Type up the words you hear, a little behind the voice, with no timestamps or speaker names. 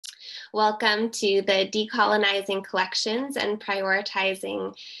Welcome to the Decolonizing Collections and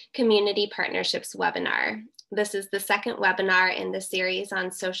Prioritizing Community Partnerships webinar. This is the second webinar in the series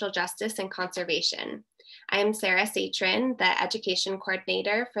on social justice and conservation. I'm Sarah Satrin, the Education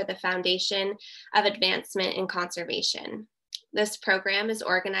Coordinator for the Foundation of Advancement in Conservation. This program is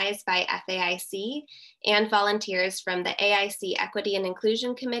organized by FAIC and volunteers from the AIC Equity and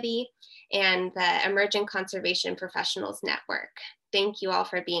Inclusion Committee and the Emerging Conservation Professionals Network. Thank you all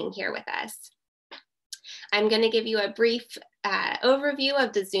for being here with us. I'm going to give you a brief overview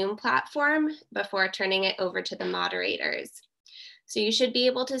of the Zoom platform before turning it over to the moderators. So you should be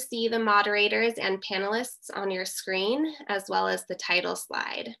able to see the moderators and panelists on your screen, as well as the title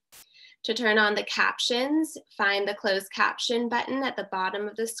slide. To turn on the captions, find the closed caption button at the bottom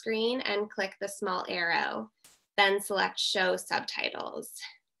of the screen and click the small arrow, then select Show Subtitles.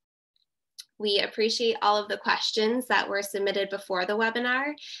 We appreciate all of the questions that were submitted before the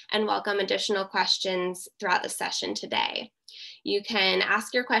webinar and welcome additional questions throughout the session today. You can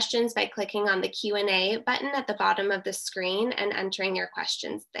ask your questions by clicking on the Q&A button at the bottom of the screen and entering your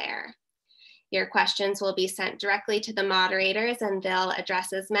questions there. Your questions will be sent directly to the moderators and they'll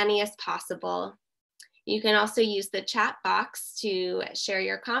address as many as possible. You can also use the chat box to share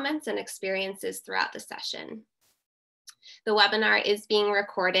your comments and experiences throughout the session. The webinar is being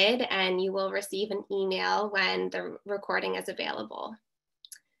recorded and you will receive an email when the recording is available.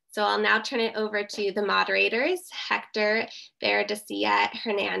 So I'll now turn it over to the moderators, Hector Garcia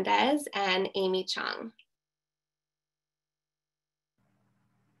Hernandez and Amy Chong.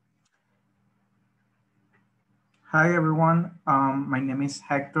 Hi everyone, my name is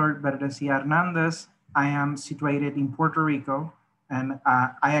Hector Garcia Hernandez. I am situated in Puerto Rico, and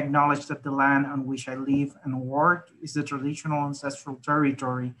I acknowledge that the land on which I live and work is the traditional ancestral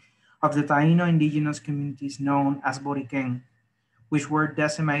territory of the Taino indigenous communities known as Boriquen, which were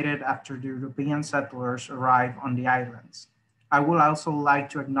decimated after the European settlers arrived on the islands. I would also like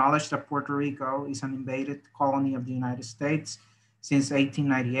to acknowledge that Puerto Rico is an invaded colony of the United States since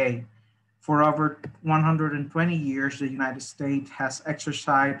 1898. For over 120 years, the United States has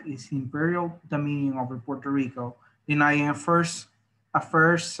exercised its imperial dominion over Puerto Rico, denying a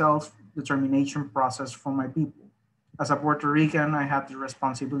fair self-determination process for my people. As a Puerto Rican, I have the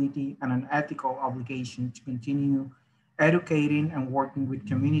responsibility and an ethical obligation to continue educating and working with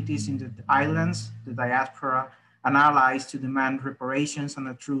communities in the islands, the diaspora, and allies to demand reparations and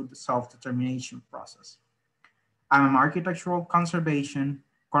a true self-determination process. I'm an architectural conservator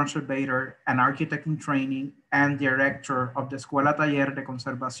and architect in training and director of the Escuela Taller de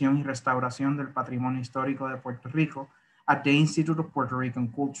Conservación y Restauración del Patrimonio Histórico de Puerto Rico at the Institute of Puerto Rican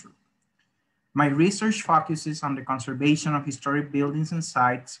Culture. My research focuses on the conservation of historic buildings and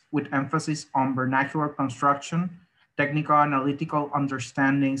sites with emphasis on vernacular construction, technical analytical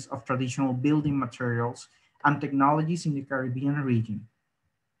understandings of traditional building materials, and technologies in the Caribbean region.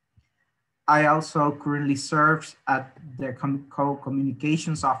 I also currently serve as the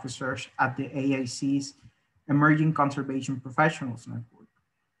co-communications officers at the AIC's Emerging Conservation Professionals Network.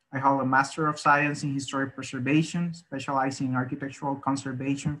 I hold a Master of Science in Historic Preservation, specializing in architectural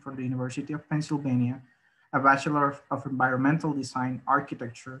conservation from the University of Pennsylvania, a Bachelor of Environmental Design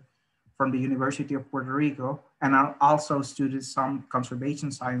Architecture from the University of Puerto Rico, and I also studied some conservation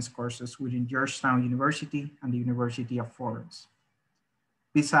science courses within Georgetown University and the University of Florence.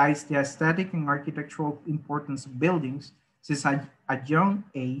 Besides the aesthetic and architectural importance of buildings, since a young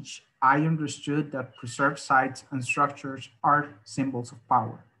age, I understood that preserved sites and structures are symbols of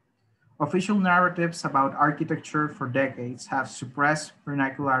power. Official narratives about architecture for decades have suppressed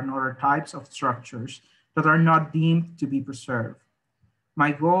vernacular and other types of structures that are not deemed to be preserved.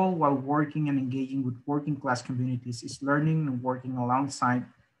 My goal while working and engaging with working class communities is learning and working alongside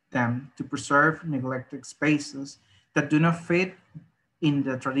them to preserve neglected spaces that do not fit in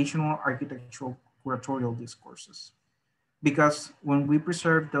the traditional architectural curatorial discourses. Because when we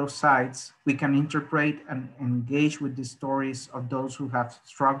preserve those sites, we can interpret and engage with the stories of those who have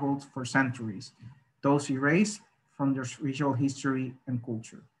struggled for centuries, those erased from their visual history and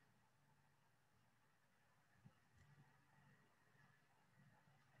culture.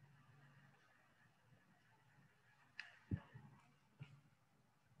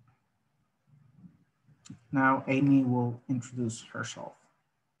 Now, Amy will introduce herself.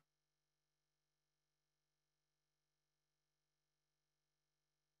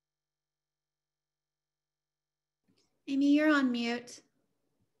 Amy, you're on mute.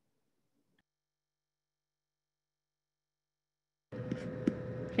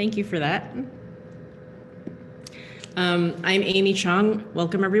 Thank you for that. I'm Amy Chong.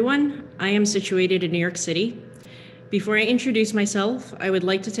 Welcome, everyone. I am situated in New York City. Before I introduce myself, I would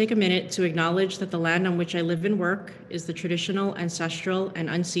like to take a minute to acknowledge that the land on which I live and work is the traditional, ancestral, and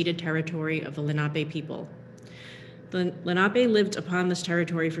unceded territory of the Lenape people. The Lenape lived upon this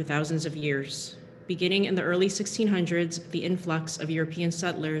territory for thousands of years. Beginning in the early 1600s, the influx of European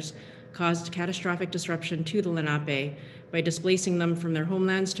settlers caused catastrophic disruption to the Lenape by displacing them from their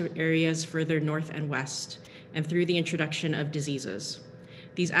homelands to areas further north and west, and through the introduction of diseases.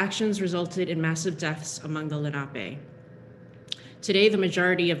 These actions resulted in massive deaths among the Lenape. Today, the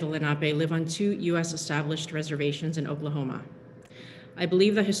majority of the Lenape live on 2 U.S. established reservations in Oklahoma. I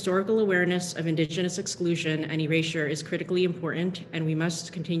believe that historical awareness of Indigenous exclusion and erasure is critically important, and we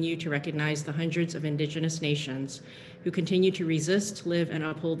must continue to recognize the hundreds of Indigenous nations who continue to resist, live, and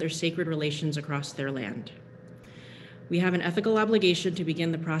uphold their sacred relations across their land. We have an ethical obligation to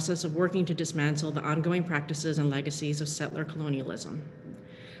begin the process of working to dismantle the ongoing practices and legacies of settler colonialism.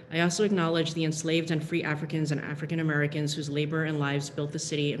 I also acknowledge the enslaved and free Africans and African Americans whose labor and lives built the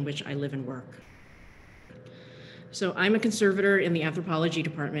city in which I live and work. So I'm a conservator in the anthropology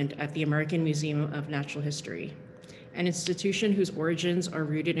department at the American Museum of Natural History, an institution whose origins are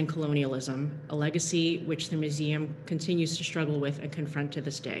rooted in colonialism, a legacy which the museum continues to struggle with and confront to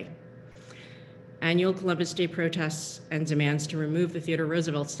this day. Annual Columbus Day protests and demands to remove the Theodore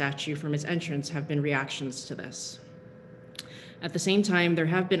Roosevelt statue from its entrance have been reactions to this. At the same time, there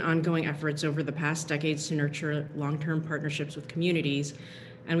have been ongoing efforts over the past decades to nurture long-term partnerships with communities,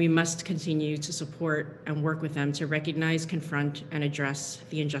 and we must continue to support and work with them to recognize, confront, and address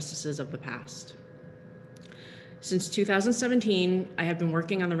the injustices of the past. Since 2017, I have been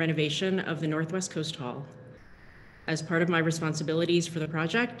working on the renovation of the Northwest Coast Hall. As part of my responsibilities for the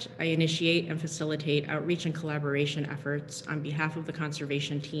project, I initiate and facilitate outreach and collaboration efforts on behalf of the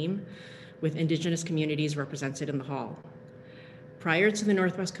conservation team with Indigenous communities represented in the hall. Prior to the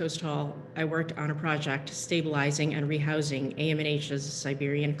Northwest Coast Hall, I worked on a project stabilizing and rehousing AM&H's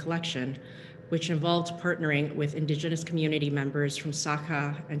Siberian collection, which involved partnering with Indigenous community members from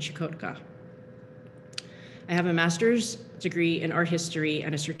Sakha and Chukotka. I have a master's degree in art history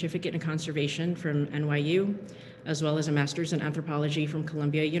and a certificate in conservation from NYU, as well as a master's in anthropology from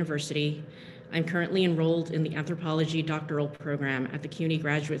Columbia University. I'm currently enrolled in the anthropology doctoral program at the CUNY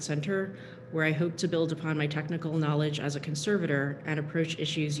Graduate Center, where I hope to build upon my technical knowledge as a conservator and approach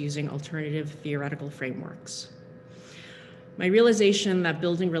issues using alternative theoretical frameworks. My realization that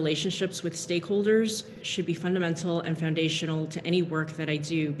building relationships with stakeholders should be fundamental and foundational to any work that I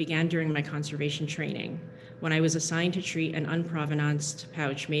do began during my conservation training, when I was assigned to treat an unprovenanced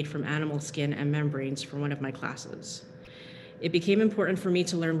pouch made from animal skin and membranes for one of my classes. It became important for me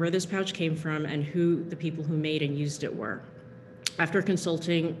to learn where this pouch came from and who the people who made and used it were. After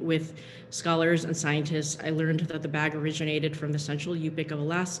consulting with scholars and scientists, I learned that the bag originated from the central Yupik of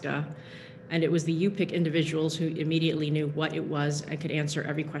Alaska, and it was the Yupik individuals who immediately knew what it was and could answer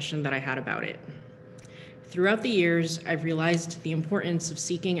every question that I had about it. Throughout the years, I've realized the importance of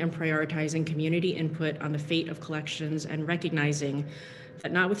seeking and prioritizing community input on the fate of collections and recognizing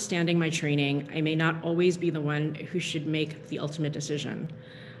that notwithstanding my training, I may not always be the one who should make the ultimate decision.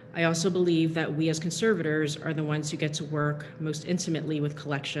 I also believe that we as conservators are the ones who get to work most intimately with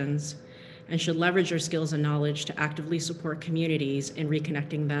collections and should leverage our skills and knowledge to actively support communities in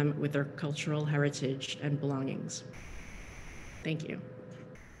reconnecting them with their cultural heritage and belongings. Thank you.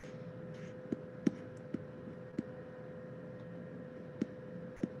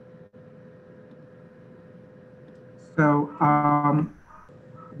 So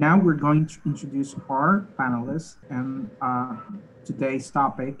now we're going to introduce our panelists, and today's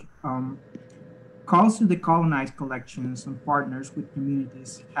topic, calls to decolonize collections and partners with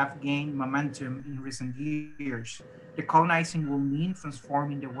communities have gained momentum in recent years. Decolonizing will mean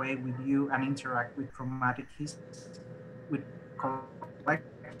transforming the way we view and interact with traumatic history, with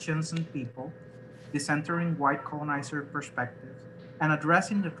collections and people, decentering white colonizer perspectives, and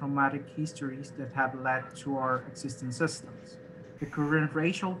addressing the traumatic histories that have led to our existing systems. The current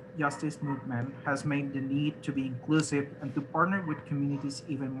racial justice movement has made the need to be inclusive and to partner with communities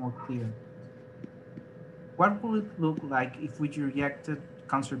even more clear. What would it look like if we rejected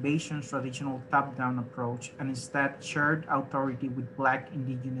conservation's traditional top-down approach and instead shared authority with Black,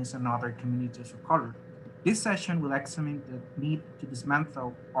 Indigenous, and other communities of color? This session will examine the need to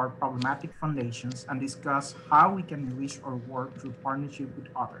dismantle our problematic foundations and discuss how we can enrich our work through partnership with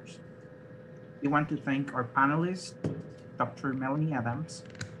others. We want to thank our panelists, Dr. Melanie Adams,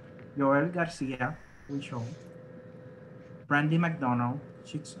 Joel Garcia, Brandi Macdonald,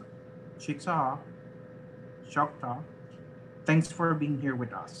 Chickasaw, Choctaw. Thanks for being here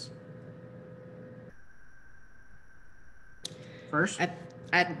with us. First,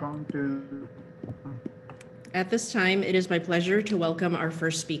 we're going to... At this time, it is my pleasure to welcome our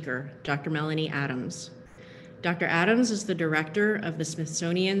first speaker, Dr. Melanie Adams. Dr. Adams is the director of the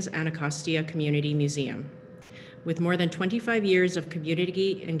Smithsonian's Anacostia Community Museum. With more than 25 years of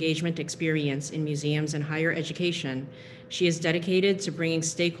community engagement experience in museums and higher education, she is dedicated to bringing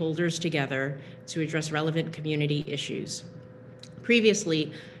stakeholders together to address relevant community issues.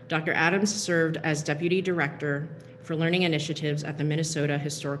 Previously, Dr. Adams served as Deputy Director for Learning Initiatives at the Minnesota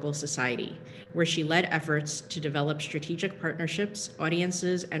Historical Society, where she led efforts to develop strategic partnerships,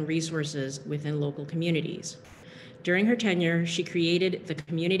 audiences, and resources within local communities. During her tenure, she created the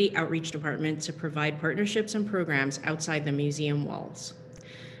Community Outreach Department to provide partnerships and programs outside the museum walls.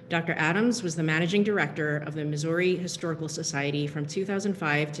 Dr. Adams was the managing director of the Missouri Historical Society from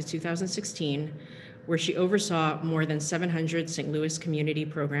 2005 to 2016, where she oversaw more than 700 St. Louis community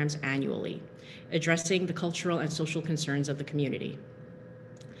programs annually, addressing the cultural and social concerns of the community.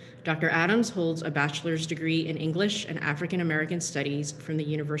 Dr. Adams holds a bachelor's degree in English and African American Studies from the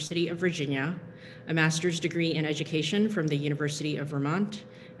University of Virginia, a master's degree in education from the University of Vermont,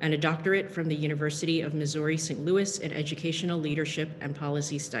 and a doctorate from the University of Missouri St. Louis in educational leadership and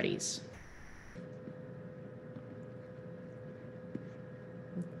policy studies.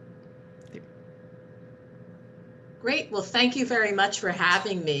 Great. Well, thank you very much for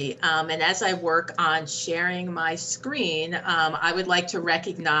having me. And as I work on sharing my screen, I would like to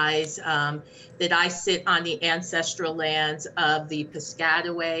recognize that I sit on the ancestral lands of the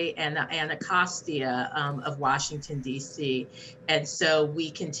Piscataway and the Anacostia of Washington, D.C. And so we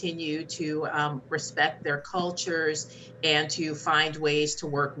continue to respect their cultures and to find ways to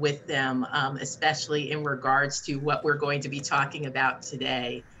work with them, especially in regards to what we're going to be talking about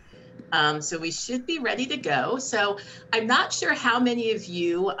today. So we should be ready to go. So I'm not sure how many of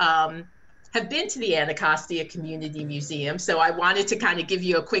you have been to the Anacostia Community Museum. So I wanted to kind of give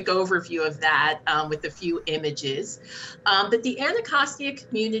you a quick overview of that with a few images. But the Anacostia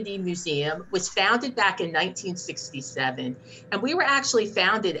Community Museum was founded back in 1967. And we were actually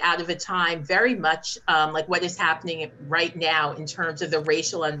founded out of a time very much like what is happening right now in terms of the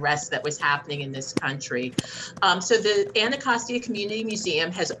racial unrest that was happening in this country. So the Anacostia Community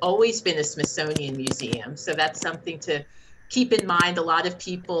Museum has always been a Smithsonian museum. So that's something to keep in mind. A lot of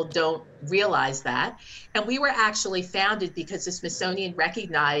people don't realize that. And we were actually founded because the Smithsonian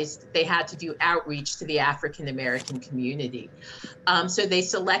recognized they had to do outreach to the African American community. So they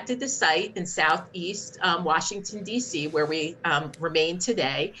selected the site in Southeast Washington, D.C., where we remain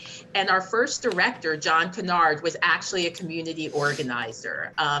today. And our first director, John Kennard, was actually a community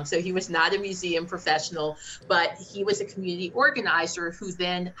organizer. So he was not a museum professional, but he was a community organizer who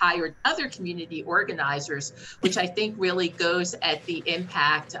then hired other community organizers, which I think really goes at the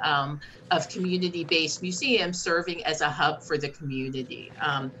impact of community-based museums serving as a hub for the community.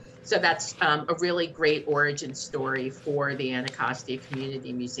 So that's a really great origin story for the Anacostia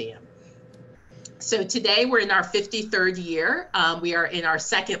Community Museum. So today we're in our 53rd year. We are in our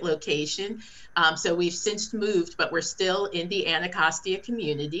second location. So we've since moved, but we're still in the Anacostia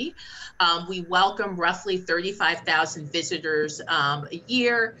community. We welcome roughly 35,000 visitors a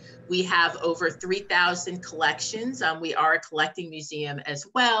year. We have over 3,000 collections. We are a collecting museum as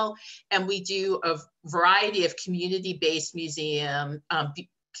well. And we do a variety of community-based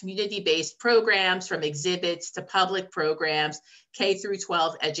community-based programs, from exhibits to public programs, K through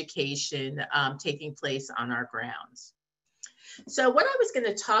 12 education taking place on our grounds. So what I was going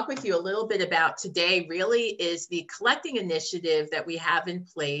to talk with you a little bit about today really is the collecting initiative that we have in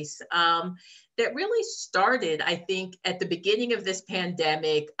place that really started, I think, at the beginning of this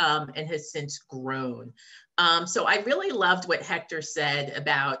pandemic and has since grown. So I really loved what Hector said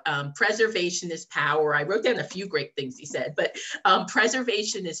about preservation is power. I wrote down a few great things he said, but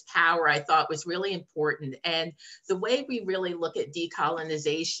preservation is power, I thought was really important. And the way we really look at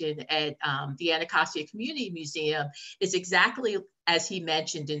decolonization at the Anacostia Community Museum is exactly as he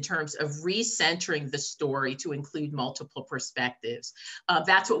mentioned, in terms of recentering the story to include multiple perspectives.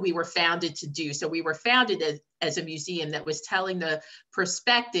 That's what we were founded to do. So we were founded as a museum that was telling the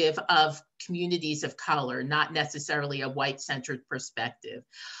perspective of communities of color, not necessarily a white-centered perspective.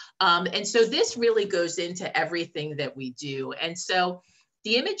 And so this really goes into everything that we do. And so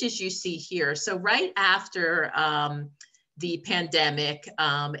the images you see here, so right after the pandemic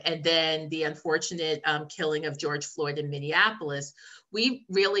and then the unfortunate killing of George Floyd in Minneapolis, we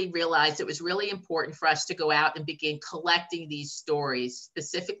really realized it was really important for us to go out and begin collecting these stories,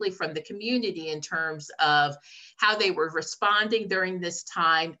 specifically from the community, in terms of how they were responding during this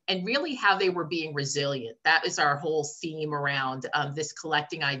time and really how they were being resilient. That is our whole theme around this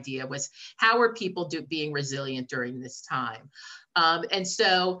collecting idea, was how are people being resilient during this time? And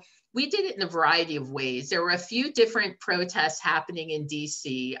so we did it in a variety of ways. There were a few different protests happening in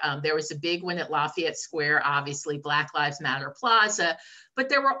DC. There was a big one at Lafayette Square, obviously Black Lives Matter Plaza, but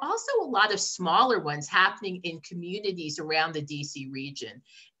there were also a lot of smaller ones happening in communities around the DC region.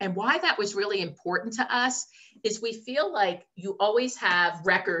 And why that was really important to us is we feel like you always have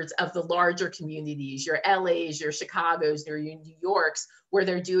records of the larger communities, your LAs, your Chicagos, your New Yorks, where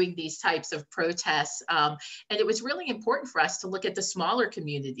they're doing these types of protests. And it was really important for us to look at the smaller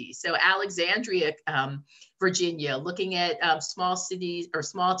communities. So Alexandria, Virginia, looking at small cities or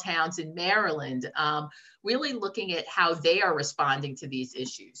small towns in Maryland, really looking at how they are responding to these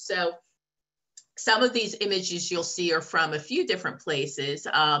issues. So some of these images you'll see are from a few different places.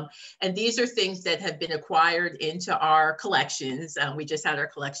 And these are things that have been acquired into our collections. We just had our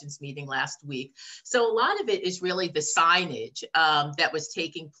collections meeting last week. So a lot of it is really the signage that was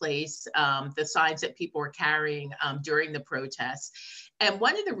taking place, the signs that people were carrying during the protests. And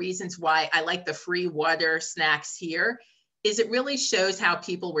one of the reasons why I like the free water snacks here is it really shows how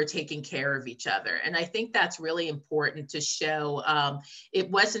people were taking care of each other. And I think that's really important to show.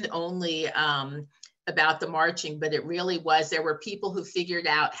 It wasn't only about the marching, but it really was, there were people who figured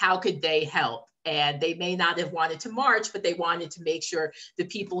out how could they help. And they may not have wanted to march, but they wanted to make sure the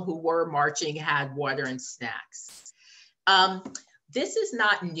people who were marching had water and snacks. This is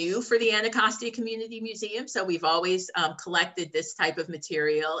not new for the Anacostia Community Museum. So we've always collected this type of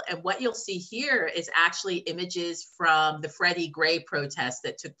material. And what you'll see here is actually images from the Freddie Gray protest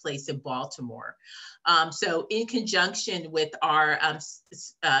that took place in Baltimore. So in conjunction with our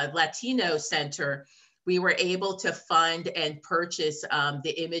Latino Center, we were able to fund and purchase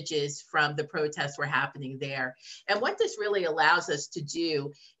the images from the protests were happening there. And what this really allows us to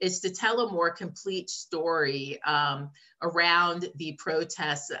do is to tell a more complete story around the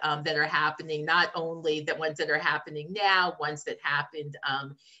protests that are happening, not only the ones that are happening now, ones that happened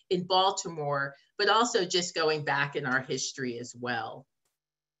in Baltimore, but also just going back in our history as well.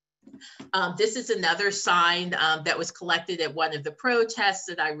 This is another sign that was collected at one of the protests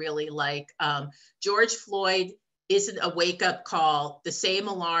that I really like. George Floyd isn't a wake-up call. The same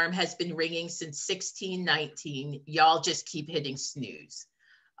alarm has been ringing since 1619. Y'all just keep hitting snooze.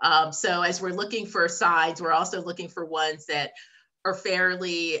 So as we're looking for signs, we're also looking for ones that are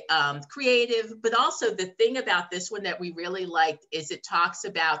fairly creative, but also the thing about this one that we really liked is it talks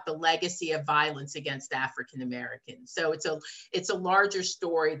about the legacy of violence against African Americans. So it's a larger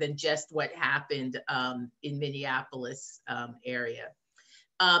story than just what happened in Minneapolis area.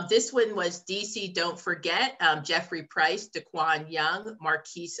 This one was DC Don't Forget, Jeffrey Price, Daquan Young,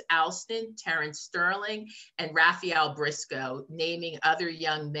 Marquise Alston, Terrence Sterling, and Raphael Briscoe, naming other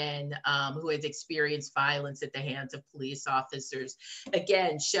young men who had experienced violence at the hands of police officers.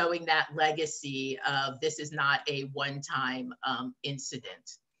 Again, showing that legacy of this is not a one-time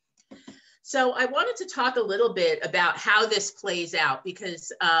incident. So I wanted to talk a little bit about how this plays out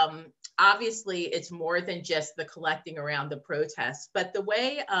because obviously, it's more than just the collecting around the protests, but the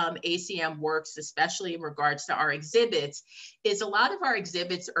way ACM works, especially in regards to our exhibits, is a lot of our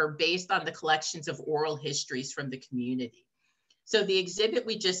exhibits are based on the collections of oral histories from the community. So the exhibit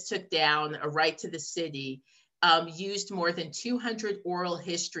we just took down, A Right to the City, used more than 200 oral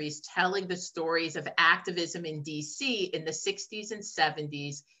histories telling the stories of activism in DC in the 60s and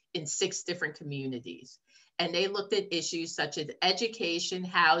 70s in 6 different communities. And they looked at issues such as education,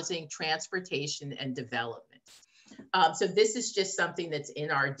 housing, transportation, and development. So this is just something that's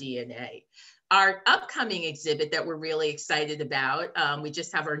in our DNA. Our upcoming exhibit that we're really excited about, we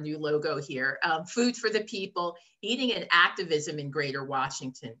just have our new logo here, Food for the People, Eating and Activism in Greater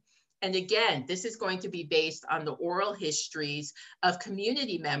Washington. And again, this is going to be based on the oral histories of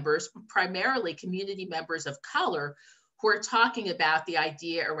community members, primarily community members of color, who are talking about the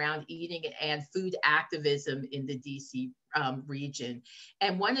idea around eating and food activism in the DC region.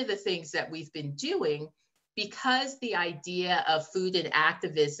 And one of the things that we've been doing, because the idea of food and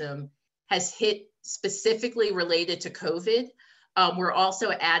activism has hit specifically related to COVID, we're also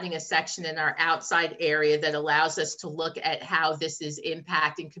adding a section in our outside area that allows us to look at how this is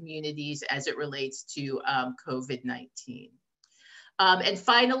impacting communities as it relates to COVID-19. And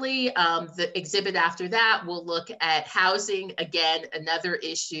finally, the exhibit after that, we'll look at housing, again, another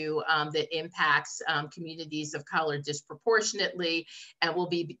issue that impacts communities of color disproportionately. And we'll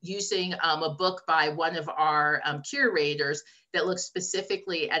be using a book by one of our curators that looks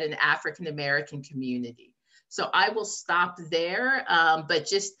specifically at an African-American community. So I will stop there, but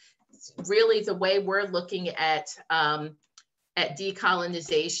just really the way we're looking at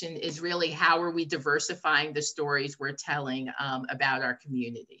decolonization is really how are we diversifying the stories we're telling about our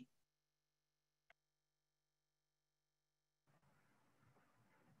community.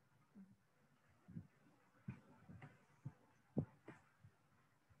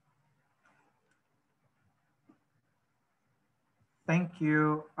 Thank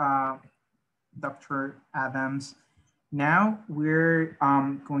you, Dr. Adams. Now we're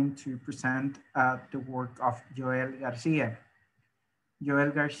going to present the work of Joel Garcia.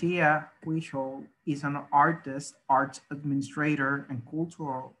 Joel Garcia Huichol is an artist, arts administrator, and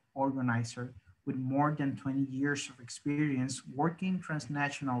cultural organizer with more than 20 years of experience working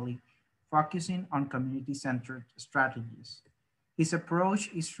transnationally, focusing on community-centered strategies. His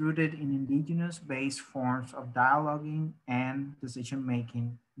approach is rooted in indigenous-based forms of dialoguing and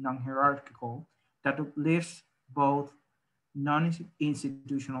decision-making, non-hierarchical, that uplifts both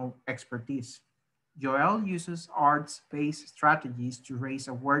non-institutional expertise. Joel uses arts-based strategies to raise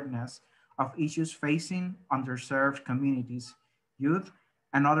awareness of issues facing underserved communities, youth,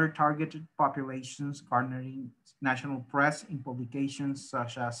 and other targeted populations, garnering national press in publications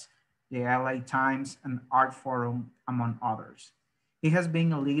such as the LA Times and Art Forum, among others. He has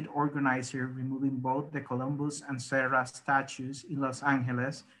been a lead organizer, removing both the Columbus and Serra statues in Los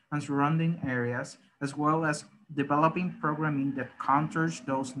Angeles and surrounding areas, as well as developing programming that counters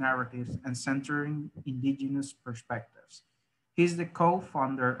those narratives and centering indigenous perspectives. He's the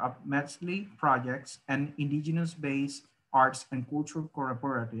co-founder of Metzley Projects, an indigenous-based arts and culture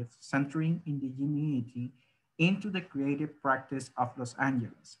collaborative centering indigeneity into the creative practice of Los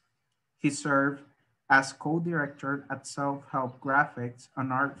Angeles. He served as co-director at Self-Help Graphics,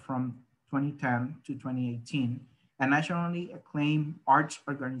 an art from 2010 to 2018, a nationally acclaimed arts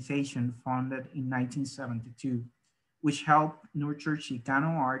organization founded in 1972, which helped nurture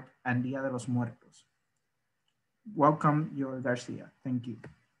Chicano art and Dia de los Muertos. Welcome, Joel Garcia. Thank you.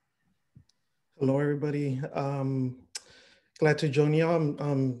 Hello, everybody. Glad to join you.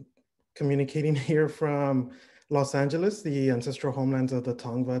 I'm communicating here from Los Angeles, the ancestral homelands of the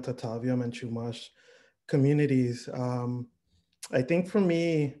Tongva, Tataviam, and Chumash communities. I think for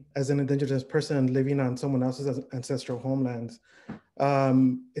me, as an Indigenous person living on someone else's ancestral homelands,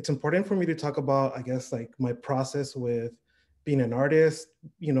 it's important for me to talk about, I guess, like my process with being an artist,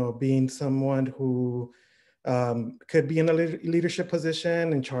 you know, being someone who could be in a leadership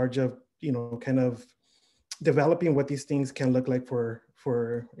position in charge of, you know, kind of developing what these things can look like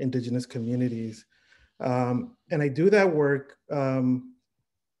for Indigenous communities. And I do that work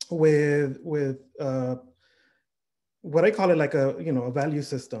with what I call it like a, you know, a value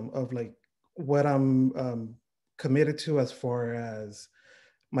system of like what I'm committed to as far as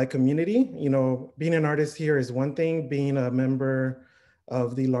my community. You know, being an artist here is one thing, being a member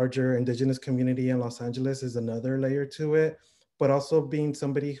of the larger Indigenous community in Los Angeles is another layer to it, but also being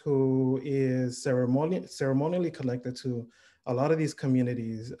somebody who is ceremonially connected to a lot of these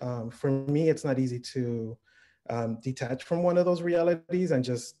communities. For me, it's not easy to detach from one of those realities and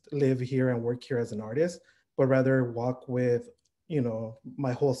just live here and work here as an artist, but rather walk with, you know,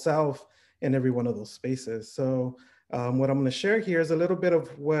 my whole self in every one of those spaces. So what I'm gonna share here is a little bit of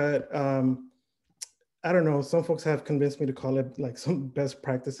what, I don't know, some folks have convinced me to call it like some best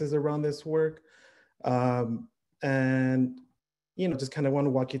practices around this work. And, you know, just kind of want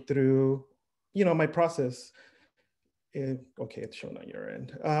to walk you through, you know, my process. Okay, it's shown on your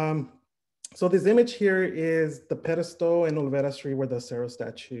end. So this image here is the pedestal in Olvera Street where the Cerro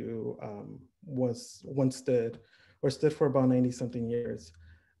statue was once stood, or stood for about 90 something years.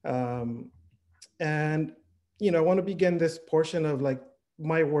 And, you know, I want to begin this portion of like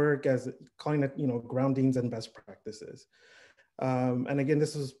my work as calling it, you know, groundings and best practices. And again,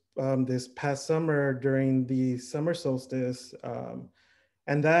 this was this past summer during the summer solstice.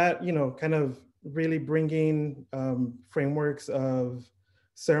 And that, you know, kind of really bringing frameworks of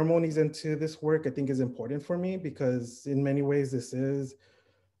ceremonies into this work, I think is important for me because in many ways this is,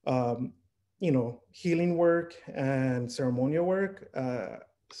 you know, healing work and ceremonial work.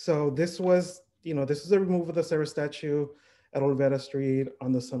 So this was, you know, this is a removal of the Cerro statue at Olvera Street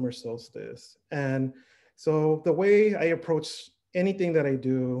on the summer solstice. And so the way I approach anything that I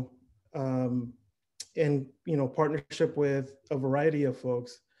do in, you know, partnership with a variety of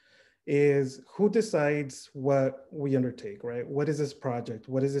folks is who decides what we undertake, right? What is this project?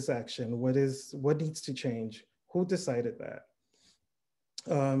 What is this action? What needs to change? Who decided that?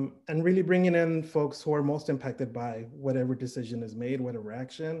 And really bringing in folks who are most impacted by whatever decision is made, whatever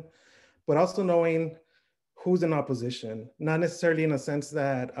action, but also knowing who's in opposition, not necessarily in a sense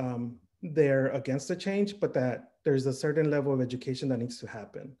that they're against the change, but that there's a certain level of education that needs to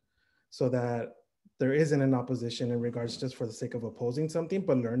happen so that there isn't an opposition in regards just for the sake of opposing something,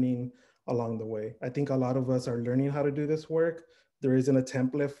 but learning along the way. I think a lot of us are learning how to do this work. There isn't a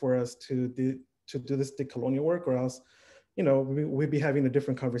template for us to do this decolonial work, or else, you know, we'd be having a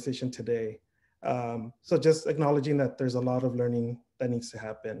different conversation today. So just acknowledging that there's a lot of learning that needs to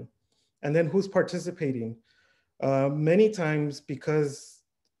happen. And then who's participating? Many times, because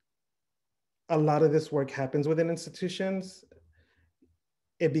a lot of this work happens within institutions,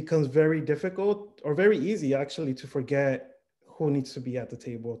 it becomes very difficult or very easy actually to forget who needs to be at the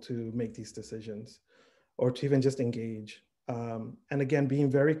table to make these decisions or to even just engage. And again,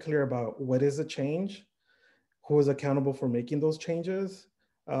 being very clear about what is a change, who is accountable for making those changes,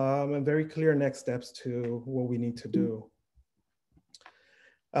 and very clear next steps to what we need to do.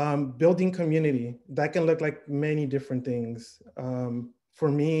 Building community, that can look like many different things. For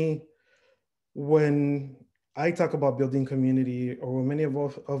me, when I talk about building community, or when many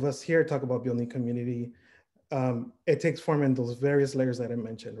of us here talk about building community, it takes form in those various layers that I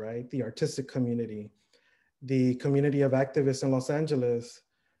mentioned, right? The artistic community, the community of activists in Los Angeles,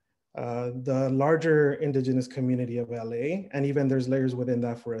 the larger Indigenous community of LA, and even there's layers within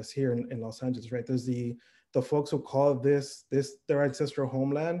that for us here in Los Angeles, right? There's the folks who call this their ancestral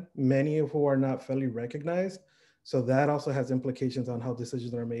homeland, many of who are not federally recognized. So that also has implications on how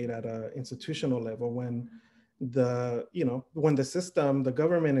decisions are made at an institutional level when when the system, the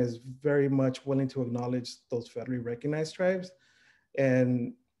government is very much willing to acknowledge those federally recognized tribes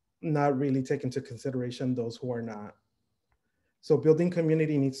and not really take into consideration those who are not. So building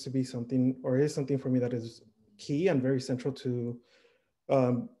community needs to be something, or is something for me that is key and very central to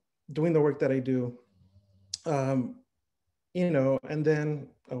doing the work that I do. And then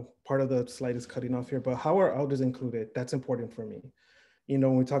part of the slide is cutting off here, but how are elders included? That's important for me.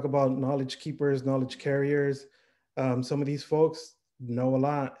 When we talk about knowledge keepers, knowledge carriers, some of these folks know a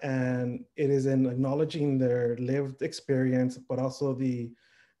lot, and it is in acknowledging their lived experience, but also the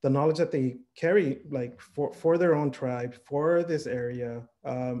knowledge that they carry, like for their own tribe, for this area,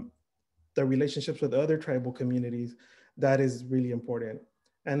 the relationships with other tribal communities, that is really important.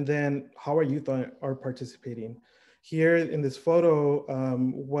 And then how our youth are participating. Here in this photo,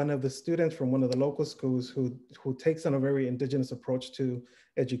 one of the students from one of the local schools who takes on a very Indigenous approach to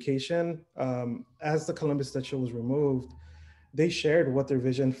education, as the Columbus statue was removed, they shared what their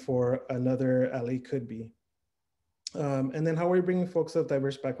vision for another LA could be. And then how are we bringing folks of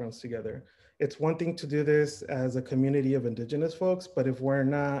diverse backgrounds together? It's one thing to do this as a community of Indigenous folks, but if we're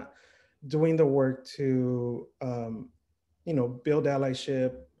not doing the work to build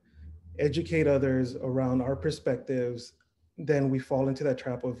allyship, educate others around our perspectives, then we fall into that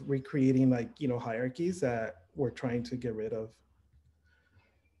trap of recreating hierarchies that we're trying to get rid of.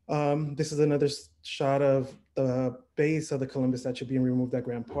 This is another shot of the base of the Columbus statue being removed at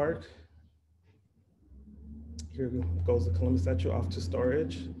Grant Park. Here goes the Columbus statue off to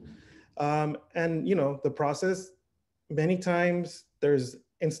storage. And the process, many times there's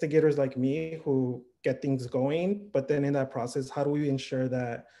instigators like me who get things going, but then in that process, how do we ensure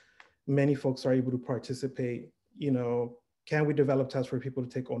that many folks are able to participate? Can we develop tasks for people to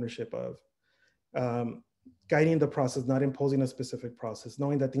take ownership of? Guiding the process, not imposing a specific process,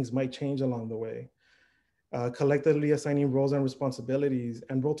 knowing that things might change along the way. Collectively assigning roles and responsibilities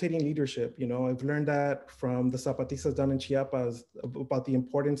and rotating leadership. I've learned that from the Zapatistas down in Chiapas about the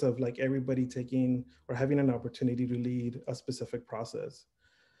importance of everybody taking or having an opportunity to lead a specific process.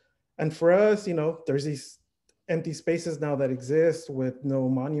 And for us, there's these empty spaces now that exist with no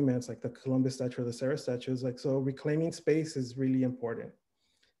monuments like the Columbus statue or the Sarah statues. So reclaiming space is really important.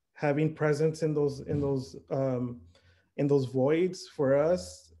 Having presence in those voids for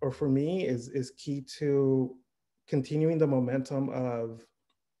us, or for me, is key to continuing the momentum of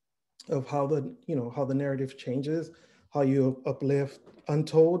how the narrative changes, how you uplift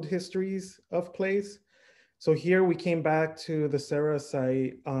untold histories of place. So here we came back to the Sarah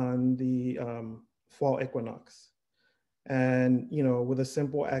site on the fall equinox, and with a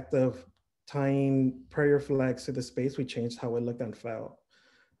simple act of tying prayer flags to the space, we changed how it looked and felt.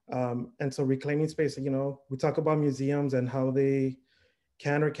 And so reclaiming space, we talk about museums and how they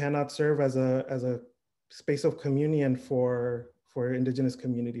can or cannot serve as a space of communion for Indigenous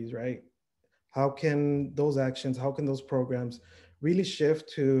communities, right? How can those actions, how can those programs really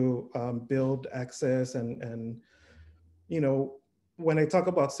shift to build access and when I talk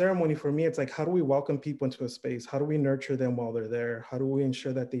about ceremony, for me, it's how do we welcome people into a space? How do we nurture them while they're there? How do we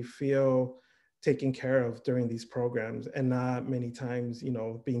ensure that they feel taken care of during these programs, and not many times,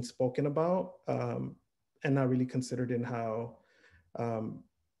 being spoken about and not really considered in how,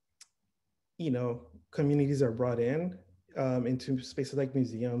 communities are brought in into spaces like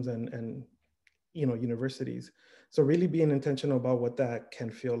museums and universities. So really being intentional about what that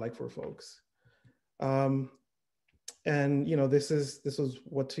can feel like for folks. And this was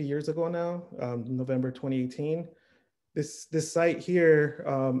what, 2 years ago now, November 2018. This site here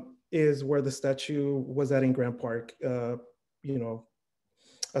is where the statue was at in Grant Park.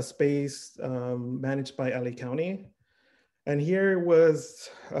 a space managed by LA County. And here was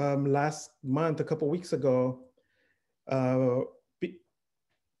last month, a couple weeks ago,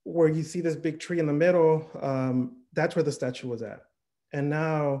 where you see this big tree in the middle, that's where the statue was at. And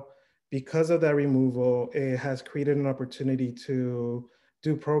now, because of that removal, it has created an opportunity to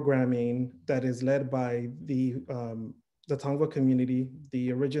do programming that is led by the Tongva community,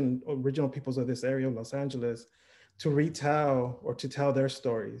 the original peoples of this area of Los Angeles, to retell or to tell their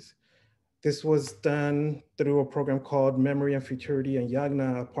stories. This was done through a program called Memory and Futurity and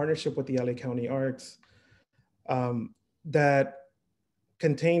Yagna, a partnership with the LA County Arts that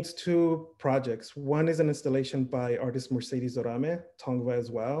contains two projects. One is an installation by artist Mercedes Dorame, Tongva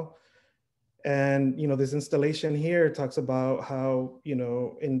as well. And this installation here talks about how,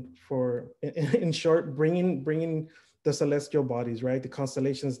 in short, bringing the celestial bodies, right, the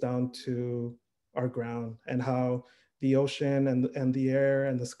constellations down to our ground, and how the ocean and the air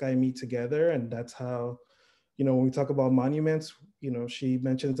and the sky meet together. And that's how, when we talk about monuments, she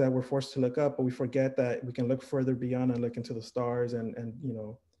mentions that we're forced to look up, but we forget that we can look further beyond and look into the stars and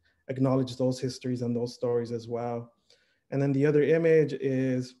acknowledge those histories and those stories as well. And then the other image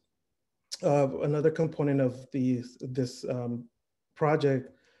is another component of this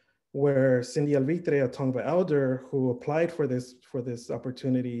project, where Cindy Alvitre, a Tongva elder who applied for this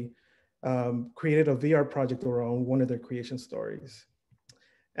opportunity, created a VR project around one of their creation stories.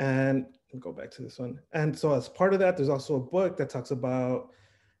 And go back to this one. And so as part of that, there's also a book that talks about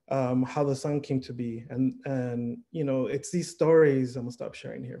how the sun came to be. And it's these stories, I'm gonna stop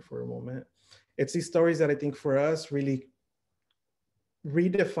sharing here for a moment. It's these stories that I think for us really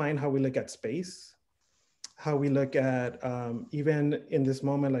redefine how we look at space, how we look at, even in this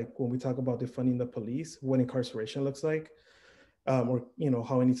moment, like when we talk about defunding the police, what incarceration looks like, or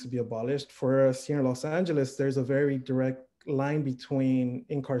how it needs to be abolished. For us here in Los Angeles, there's a very direct line between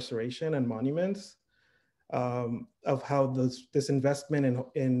incarceration and monuments, of how this investment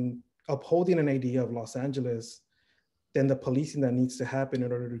in upholding an idea of Los Angeles, then the policing that needs to happen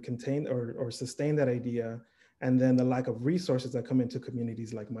in order to contain or sustain that idea, and then the lack of resources that come into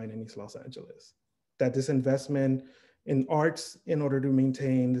communities like mine in East Los Angeles. That this investment in arts in order to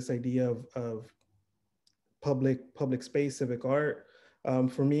maintain this idea of public space, civic art,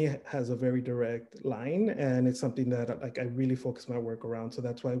 for me has a very direct line, and it's something that I really focus my work around. So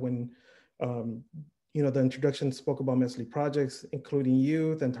that's why when the introduction spoke about mostly projects, including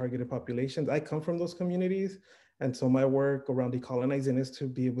youth and targeted populations, I come from those communities. And so my work around decolonizing is to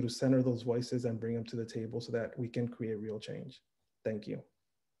be able to center those voices and bring them to the table so that we can create real change. Thank you.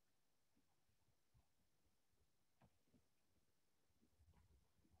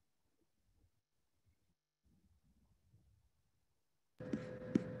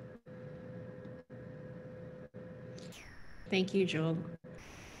 Thank you, Joel.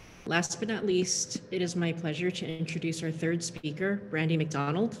 Last but not least, it is my pleasure to introduce our third speaker, Brandi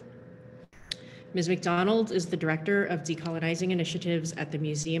Macdonald. Ms. Macdonald is the Director of Decolonizing Initiatives at the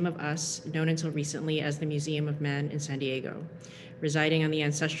Museum of Us, known until recently as the Museum of Man in San Diego, residing on the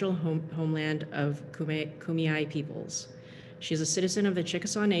ancestral homeland of Kumeyaay peoples. She is a citizen of the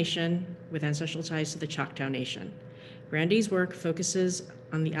Chickasaw Nation with ancestral ties to the Choctaw Nation. Brandi's work focuses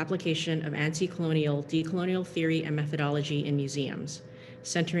on the application of anti-colonial, decolonial theory and methodology in museums,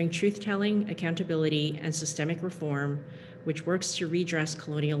 centering truth-telling, accountability, and systemic reform, which works to redress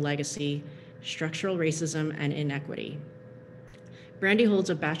colonial legacy, structural racism, and inequity. Brandi holds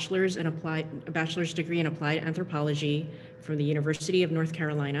a bachelor's degree in applied anthropology from the University of North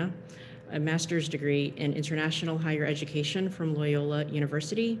Carolina, a master's degree in international higher education from Loyola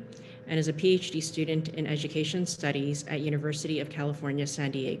University, and is a PhD student in education studies at University of California,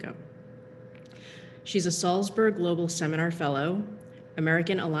 San Diego. She's a Salzburg Global Seminar Fellow,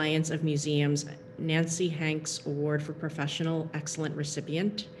 American Alliance of Museums Nancy Hanks Award for Professional Excellent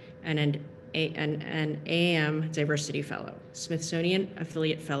recipient, and an AAM Diversity Fellow, Smithsonian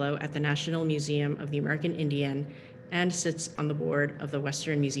Affiliate Fellow at the National Museum of the American Indian, and sits on the board of the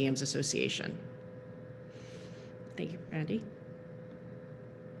Western Museums Association. Thank you, Brandi.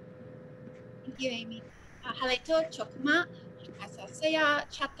 Thank you, Amy. Haleto Chokma, Kasasea,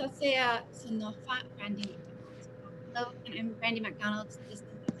 Chatasea, Sonofa, Brandi McDonald. Hello, and I'm Brandi McDonald, citizen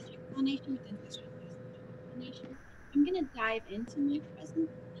of the Chickasaw Nation with ancestral ties to the Choctaw Nation. I'm going to dive into my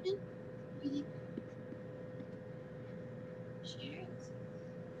presentation. Really share it.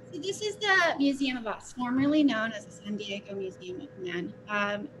 So this is the Museum of Us, formerly known as the San Diego Museum of Man.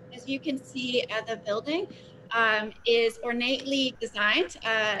 As you can see, the building is ornately designed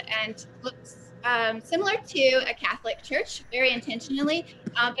and looks similar to a Catholic church, very intentionally,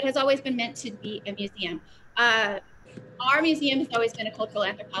 but has always been meant to be a museum. our museum has always been a cultural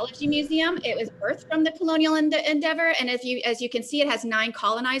anthropology museum. It was birthed from the colonial endeavor. And as you can see, it has 9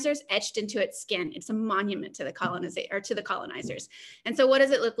 colonizers etched into its skin. It's a monument to the colonizers. And so what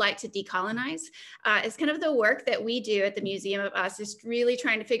does it look like to decolonize? It's kind of the work that we do at the Museum of Us, is really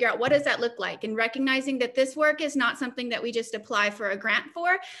trying to figure out what does that look like, and recognizing that this work is not something that we just apply for a grant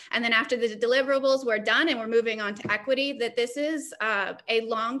for. And then after the deliverables we're done and we're moving on to equity, that this is a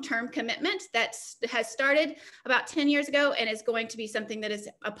long-term commitment that has started about 10 years ago and is going to be something that is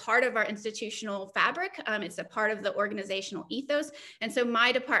a part of our institutional fabric. It's a part of the organizational ethos. And so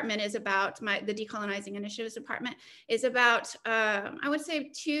my department is about, the Decolonizing Initiatives department is about, I would say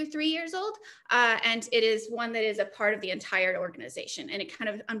 2-3 years old. And it is one that is a part of the entire organization, and it kind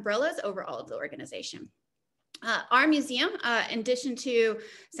of umbrellas over all of the organization. Our museum, in addition to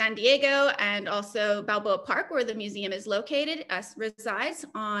San Diego and also Balboa Park, where the museum is located, resides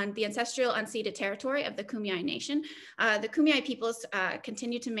on the ancestral unceded territory of the Kumeyaay Nation. The Kumeyaay peoples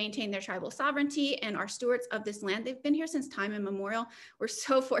continue to maintain their tribal sovereignty and are stewards of this land. They've been here since time immemorial. We're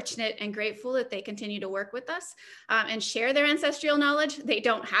so fortunate and grateful that they continue to work with us and share their ancestral knowledge. They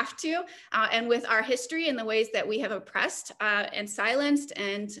don't have to. And with our history and the ways that we have oppressed and silenced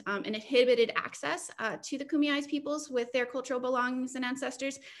and inhibited access to the Kumeyaay peoples with their cultural belongings and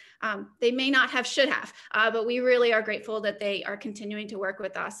ancestors, they may not have, should have, but we really are grateful that they are continuing to work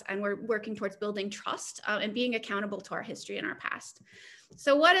with us, and we're working towards building trust and being accountable to our history and our past.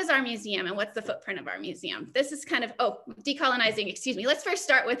 So what is our museum and what's the footprint of our museum? This is kind of, decolonizing, excuse me. Let's first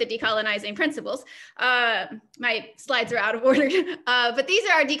start with the decolonizing principles. My slides are out of order, but these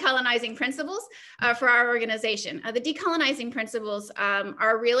are our decolonizing principles for our organization. The decolonizing principles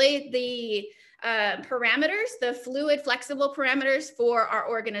are really the parameters, the fluid, flexible parameters for our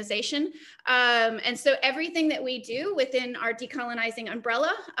organization. And so everything that we do within our decolonizing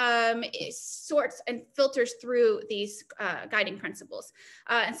umbrella sorts and filters through these guiding principles.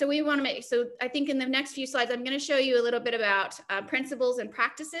 And so we want to make, so I think in the next few slides, I'm going to show you a little bit about principles and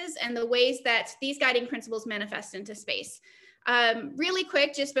practices and the ways that these guiding principles manifest into space. Really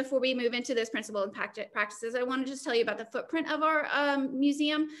quick, just before we move into this principle and practices, I want to just tell you about the footprint of our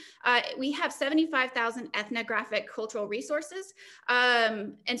museum. We have 75,000 ethnographic cultural resources.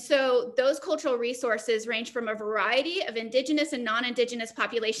 And so those cultural resources range from a variety of Indigenous and non-Indigenous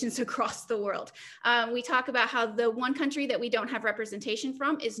populations across the world. We talk about how the one country that we don't have representation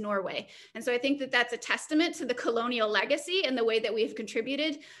from is Norway. And so I think that that's a testament to the colonial legacy and the way that we've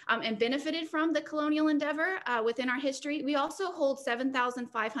contributed and benefited from the colonial endeavor within our history. We also hold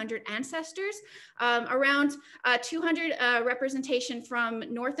 7,500 ancestors, around 200 representation from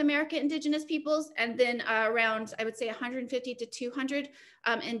North America Indigenous peoples, and then around, I would say 150 to 200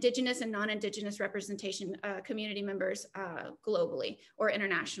 Indigenous and non-Indigenous representation community members globally or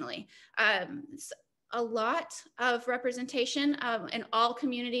internationally. A lot of representation and all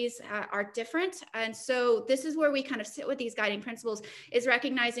communities are different. And so this is where we kind of sit with these guiding principles, is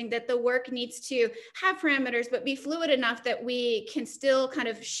recognizing that the work needs to have parameters, but be fluid enough that we can still kind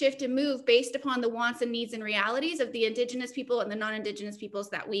of shift and move based upon the wants and needs and realities of the Indigenous people and the non-Indigenous peoples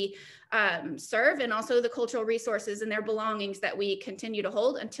that we serve, and also the cultural resources and their belongings that we continue to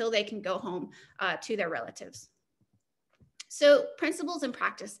hold until they can go home to their relatives. So principles and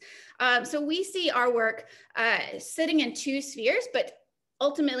practice. So we see our work sitting in 2 spheres, but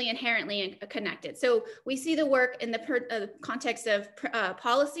ultimately inherently connected. So we see the work in the context of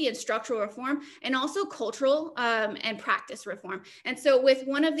policy and structural reform, and also cultural and practice reform. And so with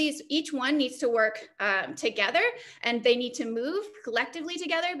one of these, each one needs to work together, and they need to move collectively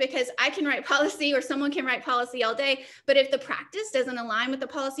together, because I can write policy or someone can write policy all day, but if the practice doesn't align with the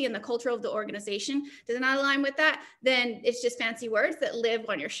policy and the culture of the organization does not align with that, then it's just fancy words that live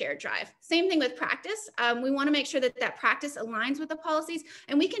on your shared drive. Same thing with practice. We want to make sure that that practice aligns with the policies.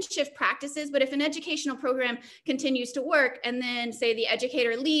 And we can shift practices, but if an educational program continues to work and then say the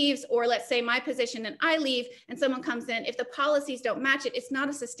educator leaves, or let's say my position and I leave and someone comes in, if the policies don't match it, it's not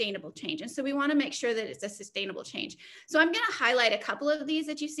a sustainable change. And so we want to make sure that it's a sustainable change. So I'm going to highlight a couple of these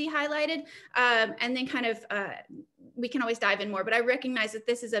that you see highlighted, and then kind of we can always dive in more, but I recognize that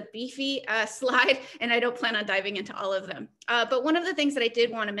this is a beefy slide and I don't plan on diving into all of them. But one of the things that I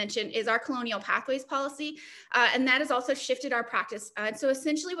did want to mention is our colonial pathways policy, and that has also shifted our practice. So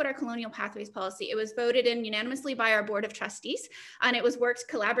essentially what our colonial pathways policy, it was voted in unanimously by our board of trustees, and it was worked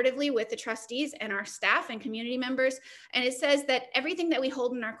collaboratively with the trustees and our staff and community members. And it says that everything that we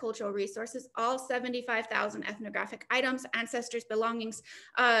hold in our cultural resources, all 75,000 ethnographic items, ancestors, belongings,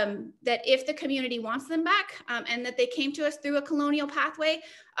 that if the community wants them back and that they came to us through a colonial pathway,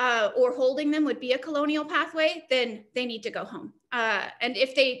 or holding them would be a colonial pathway, then they need to go home. And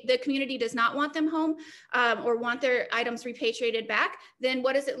if the community does not want them home, or want their items repatriated back, then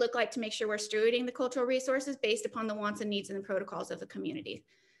what does it look like to make sure we're stewarding the cultural resources based upon the wants and needs and the protocols of the community?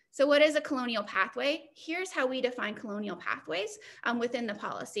 So what is a colonial pathway? Here's how we define colonial pathways within the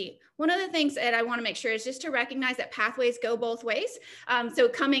policy. One of the things that I want to make sure is just to recognize that pathways go both ways. So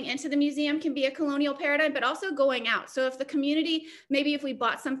coming into the museum can be a colonial paradigm, but also going out. So if the community, maybe if we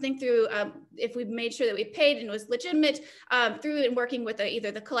bought something through, if we made sure that we paid and it was legitimate through and working with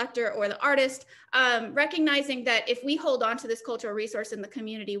either the collector or the artist, recognizing that if we hold on to this cultural resource and the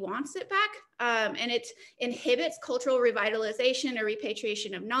community wants it back, and it inhibits cultural revitalization or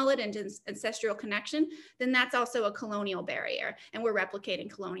repatriation of knowledge and ancestral connection, then that's also a colonial barrier, and we're replicating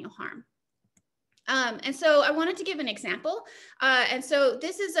colonial harm. And so I wanted to give an example. And so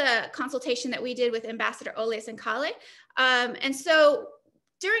this is a consultation that we did with Ambassador Ole Senkale. And so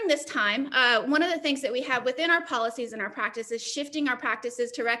during this time, one of the things that we have within our policies and our practices, shifting our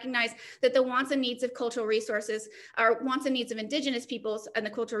practices to recognize that the wants and needs of cultural resources, our wants and needs of Indigenous peoples and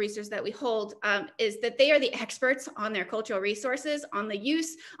the cultural resources that we hold, is that they are the experts on their cultural resources, on the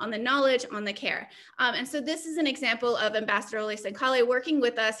use, on the knowledge, on the care. And so this is an example of Ambassador Ole Senkale working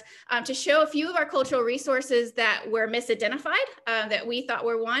with us to show a few of our cultural resources that were misidentified, that we thought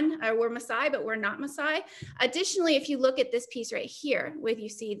were were Maasai, but were not Maasai. Additionally, if you look at this piece right here, with you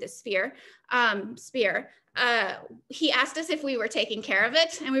see the spear, he asked us if we were taking care of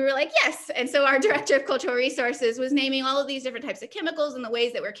it, and we were like, yes. And so our director of cultural resources was naming all of these different types of chemicals and the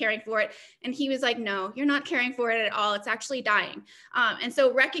ways that we're caring for it. And he was like, no, you're not caring for it at all. It's actually dying. And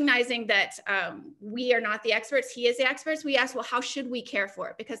so recognizing that we are not the experts, he is the experts, we asked, well, how should we care for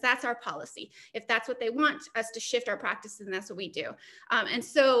it? Because that's our policy. If that's what they want us to shift our practices, then that's what we do. And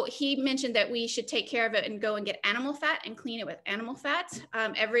so he mentioned that we should take care of it and go and get animal fat and clean it with animal fat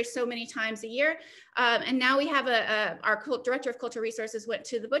every so many times a year. And now we have our director of cultural resources went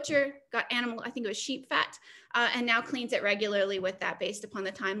to the butcher, got animal, I think it was sheep fat, and now cleans it regularly with that based upon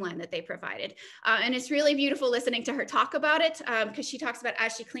the timeline that they provided. And it's really beautiful listening to her talk about it, because she talks about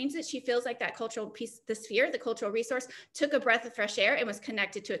as she cleans it, she feels like that cultural piece, the sphere, the cultural resource, took a breath of fresh air and was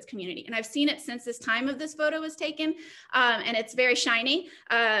connected to its community. And I've seen it since this time of this photo was taken, and it's very shiny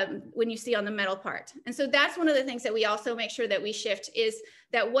when you see on the metal part. And so that's one of the things that we also make sure that we shift is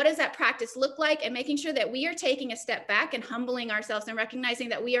that what does that practice look like, and making sure that we are taking a step back and humbling ourselves and recognizing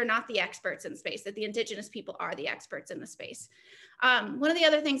that we are not the experts in space, that the Indigenous people are the experts in the space. One of the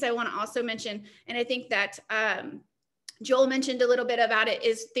other things I want to also mention, and I think that Joel mentioned a little bit about it,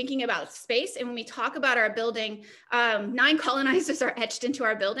 is thinking about space. And when we talk about our building, 9 colonizers are etched into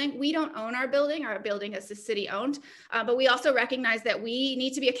our building. We don't own our building is the city owned, but we also recognize that we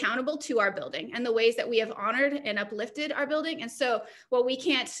need to be accountable to our building and the ways that we have honored and uplifted our building. And so while we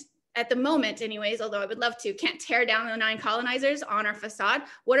can't, at the moment anyways, although I would love to, can't tear down the 9 colonizers on our facade,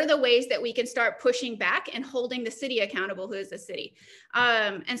 what are the ways that we can start pushing back and holding the city accountable, who is the city?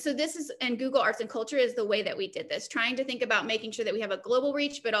 And so this is, and Google Arts and Culture is the way that we did this, trying to think about making sure that we have a global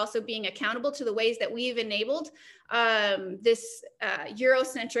reach, but also being accountable to the ways that we've enabled this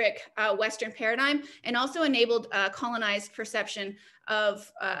Eurocentric Western paradigm, and also enabled colonized perception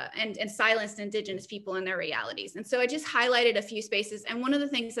of and silenced Indigenous people in their realities. And so I just highlighted a few spaces. And one of the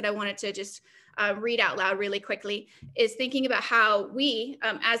things that I wanted to just read out loud really quickly is thinking about how we,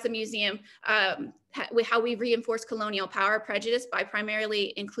 as the museum, how we reinforce colonial power prejudice by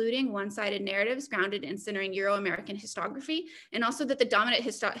primarily including one-sided narratives grounded in centering Euro-American historiography, and also that the dominant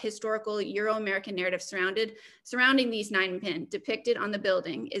historical Euro-American narrative surrounding these 9 men depicted on the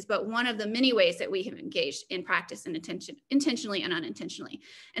building is but one of the many ways that we have engaged in practice and intentionally and unintentionally.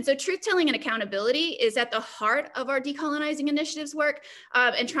 And so truth-telling and accountability is at the heart of our decolonizing initiatives work,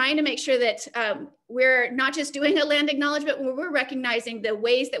 and trying to make sure that we're not just doing a land acknowledgement, but we're recognizing the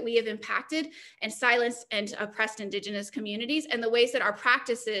ways that we have impacted and silenced and oppressed Indigenous communities, and the ways that our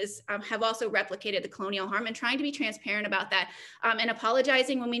practices have also replicated the colonial harm, and trying to be transparent about that, and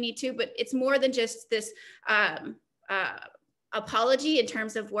apologizing when we need to. But it's more than just this apology in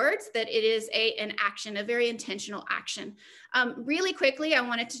terms of words, that it is an action, a very intentional action. Really quickly, I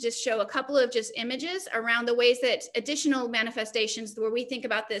wanted to just show a couple of just images around the ways that additional manifestations, where we think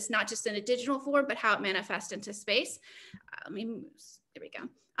about this not just in a digital form, but how it manifests into space. There we go.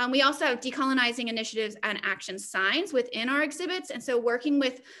 We also have decolonizing initiatives and action signs within our exhibits. And so working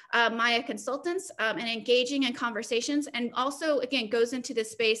with Maya consultants and engaging in conversations, and also, again, goes into the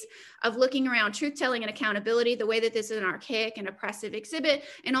space of looking around truth-telling and accountability, the way that this is an archaic and oppressive exhibit,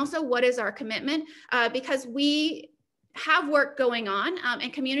 and also what is our commitment, because we have work going on,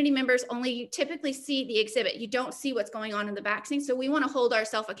 and community members only typically see the exhibit. You don't see what's going on in the back scene. So we want to hold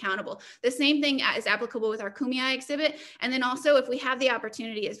ourselves accountable. The same thing is applicable with our Kumeyaay exhibit. And then also if we have the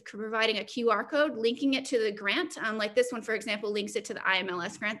opportunity is providing a QR code, linking it to the grant, like this one, for example, links it to the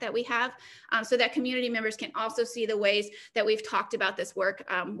IMLS grant that we have, so that community members can also see the ways that we've talked about this work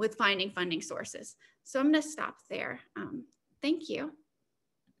with finding funding sources. So I'm going to stop there. Thank you.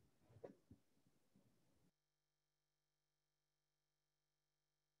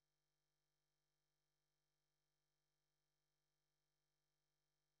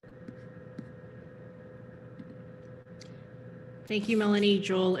 Thank you, Melanie,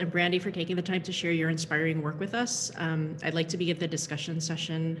 Joel, and Brandi for taking the time to share your inspiring work with us. I'd like to begin the discussion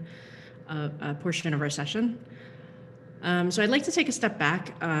session portion of our session. So I'd like to take a step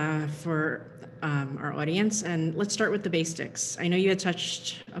back for our audience, and let's start with the basics. I know you had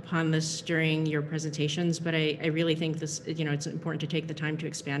touched upon this during your presentations, but I really think this, it's important to take the time to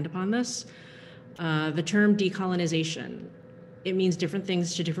expand upon this. The term decolonization, it means different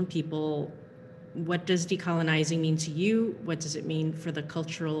things to different people. What does decolonizing mean to you? What does it mean for the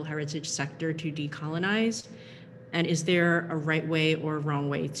cultural heritage sector to decolonize? And is there a right way or a wrong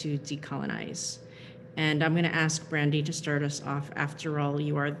way to decolonize? And I'm going to ask Brandi to start us off. After all,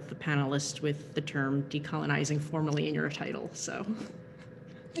 you are the panelist with the term decolonizing formally in your title, so.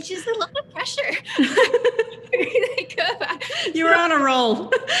 Which is a lot of pressure. You were on a roll.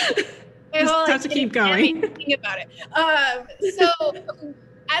 Just have to keep going. Think about it. So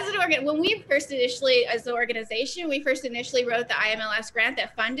as an when we first initially, as an organization, we first initially wrote the IMLS grant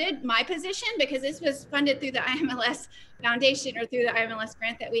that funded my position, because this was funded through the IMLS Foundation or through the IMLS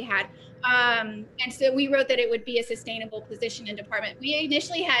grant that we had. And so we wrote that it would be a sustainable position and department. We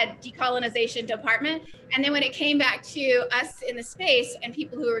initially had decolonization department. And then when it came back to us in the space and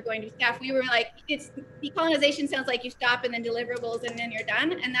people who were going to staff, we were like, it's decolonization sounds like you stop and then deliverables and then you're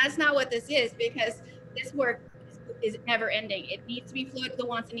done. And that's not what this is, because this work is never ending. It needs to be fluid to the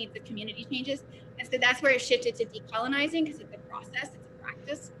wants and needs of community changes. And so that's where it shifted to decolonizing, because it's a process, it's a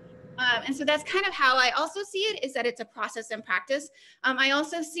practice. And so that's kind of how I also see it, is that it's a process and practice. I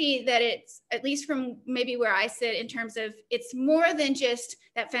also see that it's, at least from maybe where I sit, in terms of it's more than just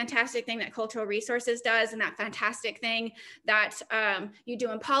that fantastic thing that cultural resources does and that fantastic thing that you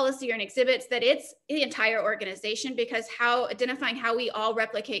do in policy or in exhibits, that it's the entire organization, because identifying how we all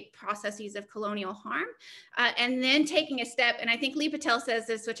replicate processes of colonial harm, and then taking a step, and I think Lee Patel says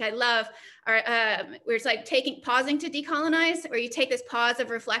this, which I love, where it's like pausing to decolonize, where you take this pause of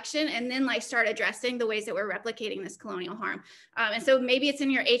reflection and then like start addressing the ways that we're replicating this colonial harm. And so maybe it's in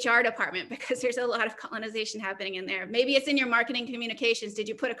your HR department, because there's a lot of colonization happening in there. Maybe it's in your marketing communications. Did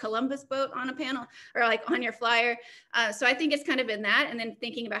you put a Columbus boat on a panel or like on your flyer? So I think it's kind of in that, and then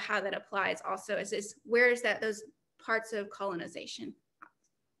thinking about how that applies also is where is that, those parts of colonization.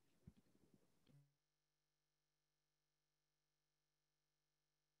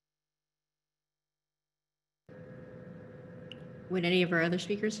 Would any of our other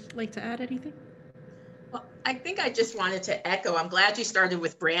speakers like to add anything? Well, I think I just wanted to echo, I'm glad you started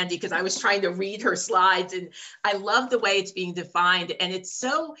with Brandi, because I was trying to read her slides, and I love the way it's being defined. And it's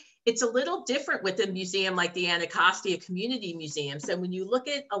a little different with a museum like the Anacostia Community Museum. So when you look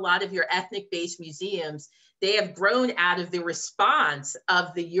at a lot of your ethnic-based museums, they have grown out of the response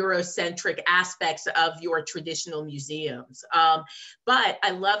of the Eurocentric aspects of your traditional museums. But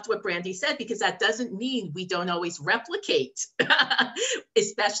I loved what Brandi said, because that doesn't mean we don't always replicate,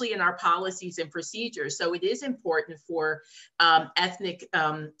 especially in our policies and procedures. So it is important for ethnic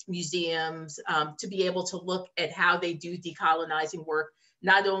museums to be able to look at how they do decolonizing work,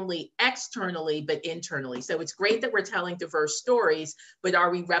 not only externally, but internally. So it's great that we're telling diverse stories, but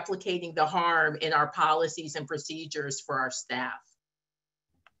are we replicating the harm in our policies and procedures for our staff?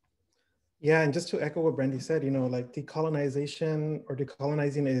 Yeah, and just to echo what Brandi said, like decolonization or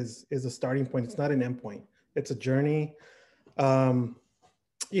decolonizing is a starting point. It's not an endpoint. It's a journey. That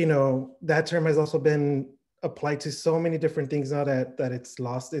term has also been applied to so many different things now that it's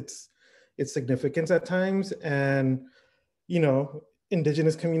lost its significance at times. And,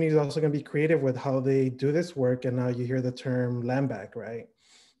 Indigenous communities are also going to be creative with how they do this work. And now you hear the term land back, right?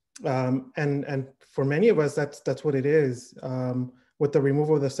 And for many of us, that's what it is. With the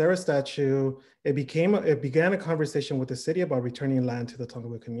removal of the Sarah statue, it began a conversation with the city about returning land to the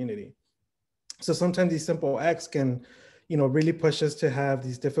Tongva community. So sometimes these simple acts can, really push us to have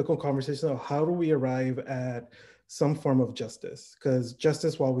these difficult conversations of how do we arrive at some form of justice? Because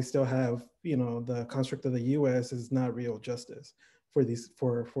justice, while we still have, the construct of the US, is not real justice.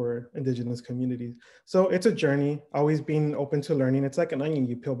 for Indigenous communities. So it's a journey, always being open to learning. It's like an onion.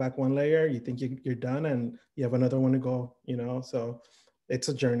 You peel back one layer, you think you're done, and you have another one to go, you know? So it's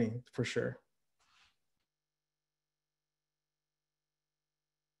a journey for sure.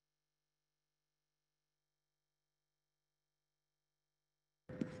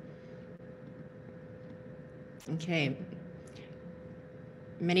 Okay.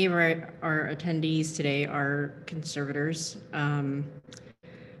 Many of our attendees today are conservators.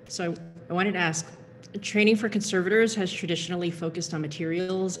 So I wanted to ask, training for conservators has traditionally focused on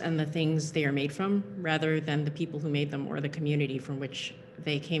materials and the things they are made from, rather than the people who made them or the community from which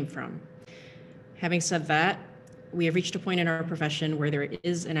they came from. Having said that, we have reached a point in our profession where there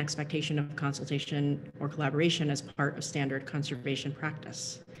is an expectation of consultation or collaboration as part of standard conservation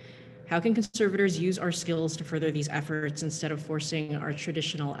practice. How can conservators use our skills to further these efforts instead of forcing our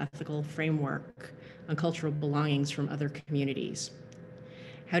traditional ethical framework on cultural belongings from other communities?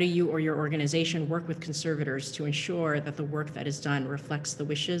 How do you or your organization work with conservators to ensure that the work that is done reflects the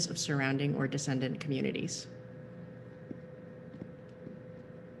wishes of surrounding or descendant communities?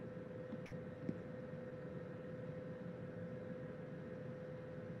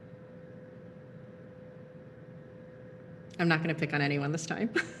 I'm not going to pick on anyone this time.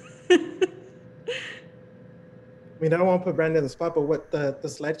 I mean, I don't want to put Brandi on the spot, but what the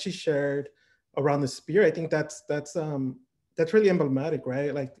slide she shared around the spear, I think that's really emblematic,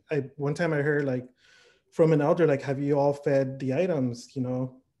 right? Like one time I heard like from an elder, like, have you all fed the items? You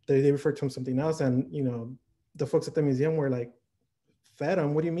know, they referred to something else, and you know, the folks at the museum were like, fed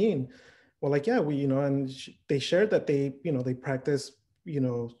them? What do you mean? Well, like, yeah, we, you know, and they shared that they, you know, they practice, you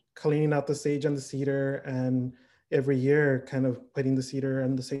know, cleaning out the sage and the cedar, and every year kind of putting the cedar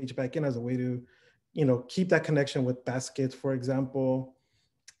and the sage back in as a way to, you know, keep that connection with baskets, for example.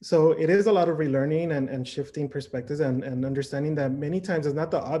 So it is a lot of relearning and shifting perspectives and understanding that many times it's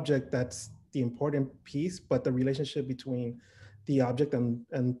not the object that's the important piece, but the relationship between the object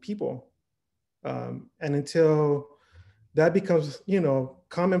and people. And until that becomes, you know,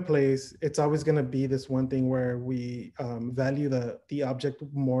 commonplace, it's always going to be this one thing where we value the object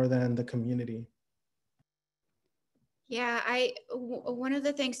more than the community. Yeah, one of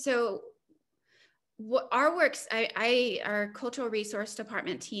the things, so our works, our cultural resource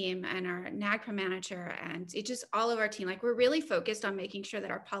department team and our NAGPRA manager and it just all of our team, like we're really focused on making sure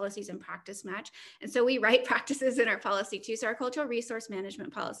that our policies and practice match. And so we write practices in our policy too. So our cultural resource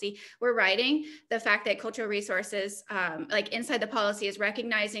management policy, we're writing the fact that cultural resources, like inside the policy is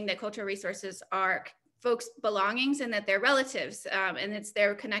recognizing that cultural resources are folks' belongings and that they're relatives, and it's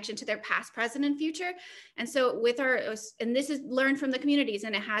their connection to their past, present, and future. And so with and this is learned from the communities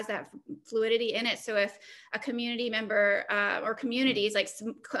and it has that fluidity in it. So if a community member or communities like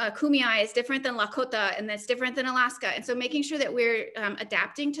Kumeyaay is different than Lakota and that's different than Alaska. And so making sure that we're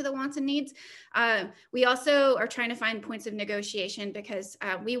adapting to the wants and needs. We also are trying to find points of negotiation because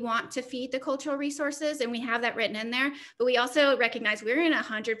we want to feed the cultural resources and we have that written in there, but we also recognize we're in a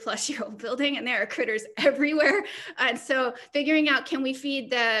 100+ building and there are critters everywhere. And so figuring out, can we feed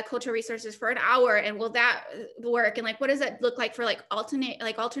the cultural resources for an hour and will that work? And like, what does that look like for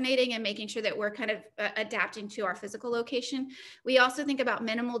alternating and making sure that we're kind of adapting to our physical location. We also think about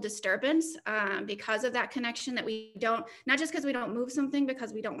minimal disturbance because of that connection that we don't, not just because we don't move something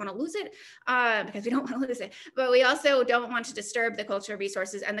because we don't want to lose it, but we also don't want to disturb the cultural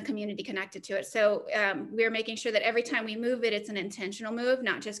resources and the community connected to it. So we're making sure that every time we move it, it's an intentional move,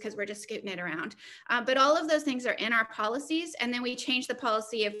 not just because we're just scooting it around. But all of those things are in our policies. And then we change the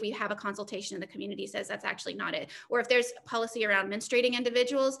policy if we have a consultation and the community says that's actually not it. Or if there's policy around menstruating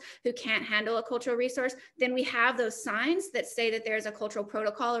individuals who can't handle a cultural resource, then we have those signs that say that there's a cultural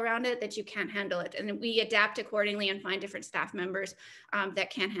protocol around it, that you can't handle it. And we adapt accordingly and find different staff members that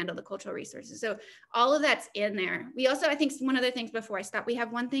can handle the cultural resources. So all of that's in there. We also, I think one of the things before I stop, we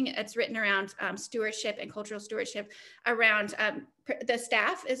have one thing that's written around stewardship and cultural stewardship around the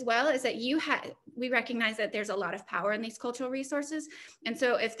staff as well, is that we recognize that there's a lot of power in these cultural resources. And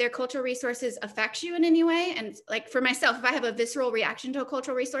so if their cultural resources affect you in any way, and like for myself, if I have a visceral reaction to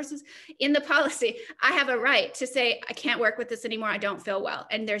cultural resources in the policy, I have a right to say, I can't work with this anymore. I don't feel well.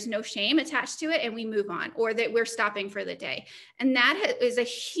 And there's no shame attached to it. And we move on, or that we're stopping for the day. And that is a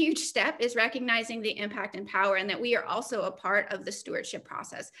huge step, is recognizing the impact and power, and that we are also a part of the stewardship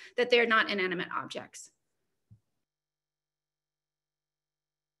process, that they're not inanimate objects.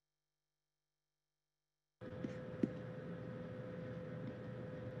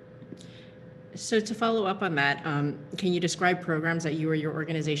 So to follow up on that, can you describe programs that you or your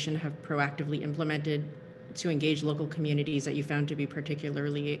organization have proactively implemented to engage local communities that you found to be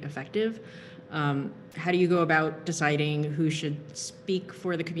particularly effective. How do you go about deciding who should speak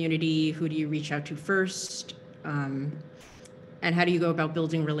for the community? Who do you reach out to first? And how do you go about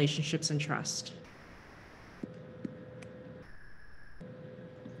building relationships and trust?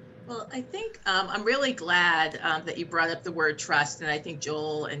 Well, I think I'm really glad that you brought up the word trust. And I think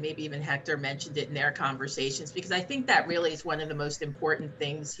Joel and maybe even Hector mentioned it in their conversations, because I think that really is one of the most important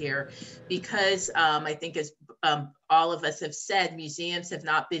things here, because I think as all of us have said, museums have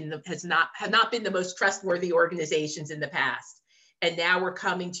not been the most trustworthy organizations in the past. And now we're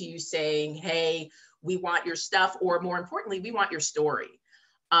coming to you saying, hey, we want your stuff, or more importantly, we want your story.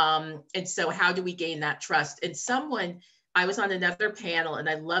 And so how do we gain that trust? And I was on another panel, and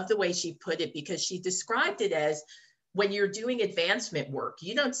I love the way she put it, because she described it as, when you're doing advancement work,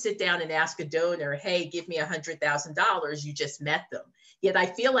 you don't sit down and ask a donor, hey, give me $100,000, you just met them. Yet I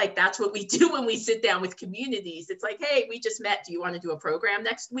feel like that's what we do when we sit down with communities. It's like, hey, we just met, do you want to do a program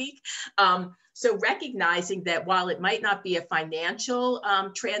next week? So recognizing that while it might not be a financial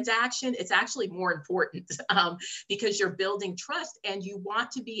transaction, it's actually more important because you're building trust, and you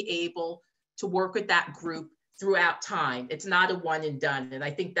want to be able to work with that group throughout time. It's not a one and done. And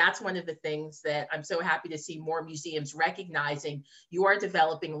I think that's one of the things that I'm so happy to see more museums recognizing. You are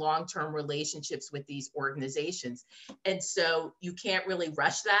developing long-term relationships with these organizations. And so you can't really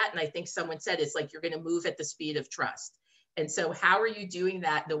rush that. And I think someone said, it's like, you're going to move at the speed of trust. And so how are you doing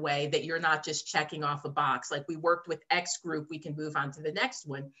that in a way that you're not just checking off a box? Like, we worked with X group, we can move on to the next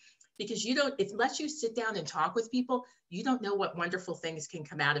one. Because unless you sit down and talk with people, you don't know what wonderful things can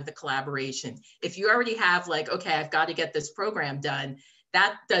come out of the collaboration. If you already have like, okay, I've got to get this program done,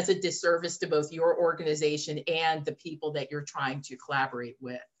 that does a disservice to both your organization and the people that you're trying to collaborate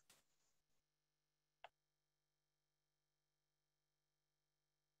with.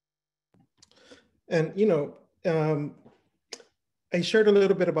 And, I shared a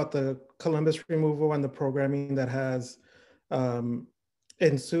little bit about the Columbus removal and the programming that has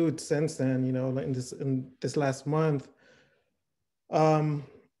ensued since then, in this last month. I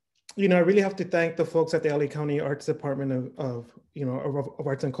really have to thank the folks at the LA County Arts Department of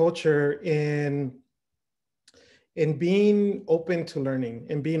Arts and Culture in being open to learning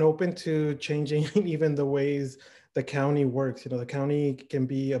and being open to changing even the ways the county works. The county can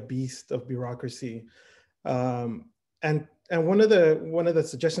be a beast of bureaucracy. And one of the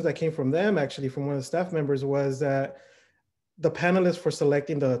suggestions that came from them, actually from one of the staff members, was that the panelists for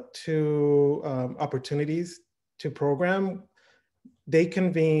selecting the two opportunities to program, they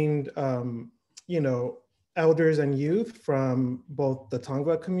convened, elders and youth from both the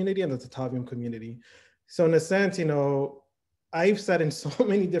Tongva community and the Tataviam community. So in a sense, I've sat in so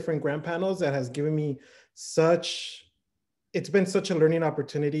many different grant panels that has given me it's been such a learning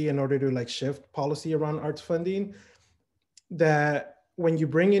opportunity in order to shift policy around arts funding, that when you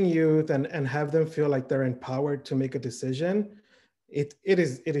bring in youth and have them feel like they're empowered to make a decision, it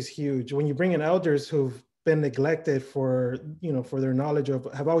is huge. When you bring in elders who've been neglected for their knowledge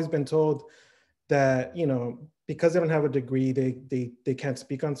have always been told that, because they don't have a degree, they can't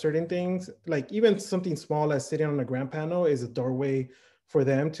speak on certain things. Like, even something small as sitting on a grant panel is a doorway for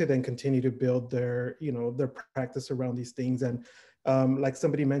them to then continue to build their practice around these things. And like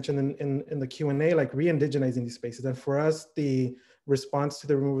somebody mentioned in the Q&A, like re-indigenizing these spaces. And for us, the response to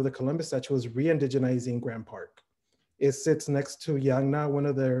the removal of the Columbus statue was re-indigenizing Grand Park. It sits next to Yangna, one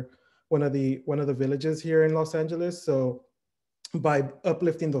of the villages here in Los Angeles. So by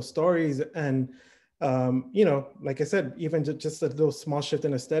uplifting those stories and like I said, even just a little small shift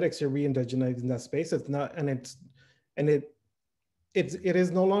in aesthetics, you're re-indigenizing that space. It's not, it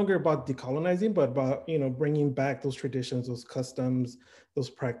is no longer about decolonizing, but about, bringing back those traditions, those customs, those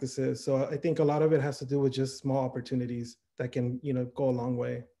practices. So I think a lot of it has to do with just small opportunities that can, go a long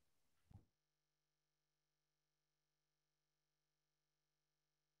way.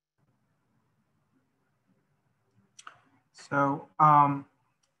 So I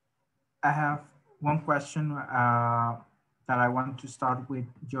have one question that I want to start with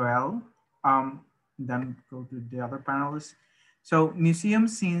Joel, then go to the other panelists. So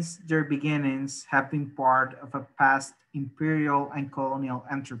museums since their beginnings have been part of a past imperial and colonial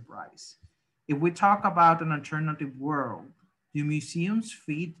enterprise. If we talk about an alternative world, do museums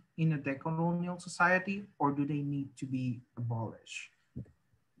fit in a decolonial society, or do they need to be abolished?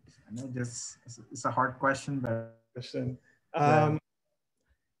 I know this is a hard question, but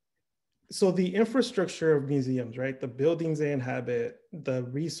so the infrastructure of museums, right? The buildings they inhabit, the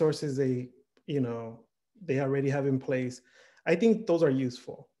resources they already have in place, I think those are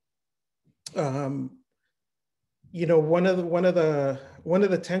useful. you know, one of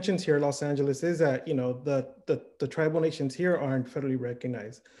the tensions here in Los Angeles is that, you know, the tribal nations here aren't federally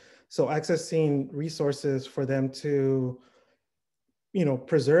recognized. So accessing resources for them to, you know,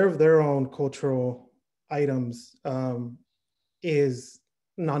 preserve their own cultural items is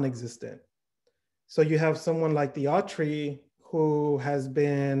non-existent. So you have someone like the Autry who has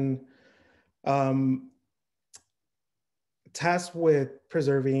been tasked with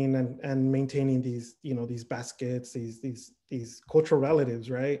preserving and maintaining these, you know, these baskets, these cultural relatives,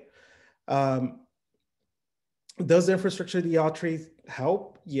 right? Does the infrastructure of the Autry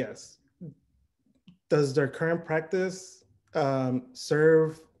help? Yes. Does their current practice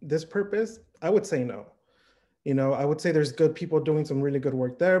serve this purpose? I would say no. You know, I would say there's good people doing some really good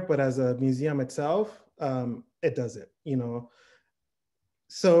work there, but as a museum itself, it doesn't, you know.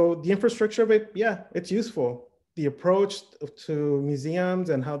 So the infrastructure of it, yeah, it's useful. The approach to museums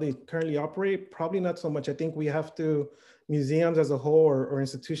and how they currently operate, probably not so much. I think we have to, museums as a whole or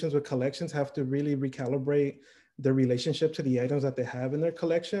institutions with collections have to really recalibrate the relationship to the items that they have in their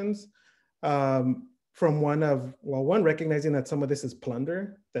collections. From one, recognizing that some of this is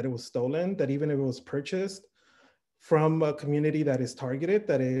plunder, that it was stolen, that even if it was purchased from a community that is targeted,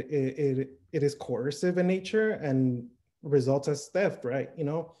 that it is coercive in nature and results as theft, right? You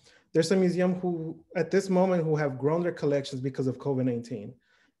know, there's a museum who at this moment who have grown their collections because of COVID-19,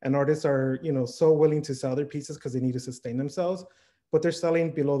 and artists are, you know, so willing to sell their pieces because they need to sustain themselves, but they're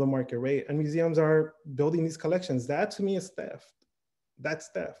selling below the market rate, and museums are building these collections. That to me is theft. That's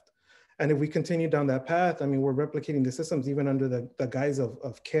theft. And if we continue down that path, I mean, we're replicating the systems even under the guise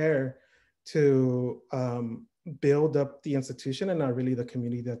of care to build up the institution and not really the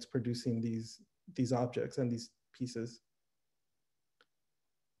community that's producing these objects and these pieces.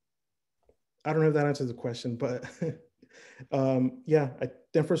 I don't know if that answers the question, but yeah, the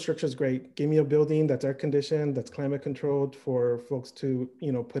infrastructure is great. Give me a building that's air conditioned, that's climate controlled for folks to,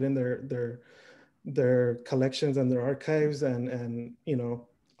 you know, put in their collections and their archives, and you know,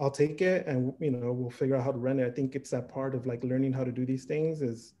 I'll take it, and you know, we'll figure out how to run it. I think it's that part of like learning how to do these things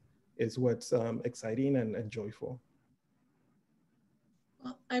is what's exciting and joyful.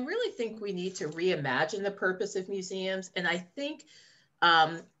 Well, I really think we need to reimagine the purpose of museums, and I think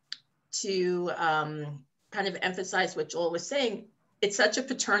to kind of emphasize what Joel was saying, it's such a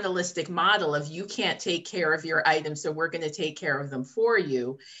paternalistic model of you can't take care of your items, so we're going to take care of them for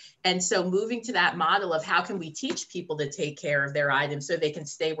you. And so moving to that model of how can we teach people to take care of their items so they can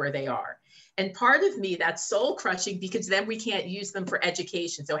stay where they are. And part of me, that's soul crushing, because then we can't use them for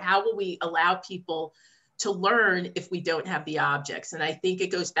education. So how will we allow people to learn if we don't have the objects? And I think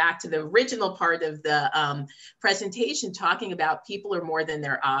it goes back to the original part of the presentation, talking about people are more than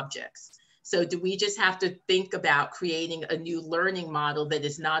their objects. So do we just have to think about creating a new learning model that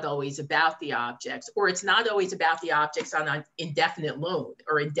is not always about the objects, or it's not always about the objects on an indefinite loan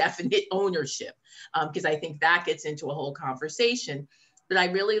or indefinite ownership? Because I think that gets into a whole conversation. But I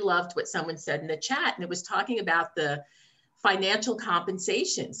really loved what someone said in the chat, and it was talking about the financial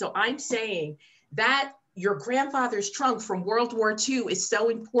compensation. So I'm saying that your grandfather's trunk from World War II is so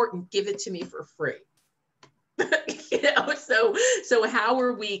important, give it to me for free. You know, so how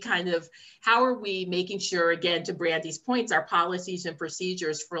are we making sure, again, to Brandi's points, our policies and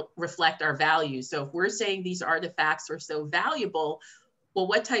procedures reflect our values? So if we're saying these artifacts are so valuable, well,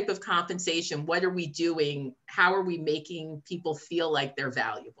 what type of compensation, what are we doing? How are we making people feel like they're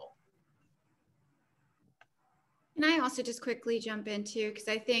valuable? Can I also just quickly jump into, because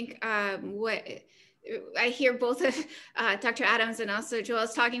I think what I hear both of Dr. Adams and also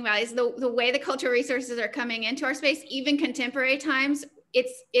Joel's talking about is the way the cultural resources are coming into our space, even contemporary times.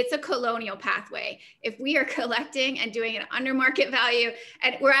 It's a colonial pathway. If we are collecting and doing it under market value,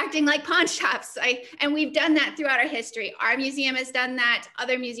 and we're acting like pawn shops, and we've done that throughout our history. Our museum has done that,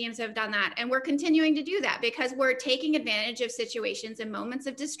 other museums have done that, and we're continuing to do that because we're taking advantage of situations and moments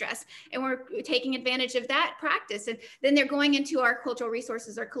of distress, and we're taking advantage of that practice. And then they're going into our cultural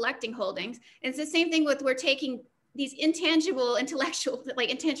resources or collecting holdings. And it's the same thing with, we're taking these intangible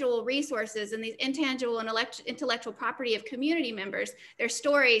intangible resources and these intangible and intellectual property of community members, their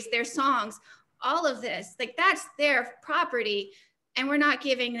stories, their songs, all of this, like that's their property, and we're not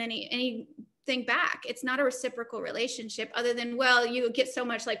giving anything back. It's not a reciprocal relationship, other than, well, you get so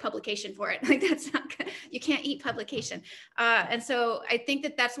much like publication for it. Like that's not good. You can't eat publication. And so I think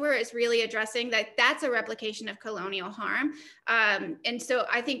that that's where it's really addressing that that's a replication of colonial harm. And so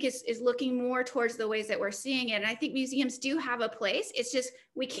I think is looking more towards the ways that we're seeing it. And I think museums do have a place. It's just,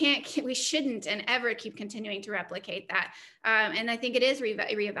 we shouldn't and ever keep continuing to replicate that. And I think it is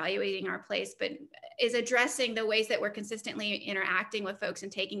reevaluating our place, but is addressing the ways that we're consistently interacting with folks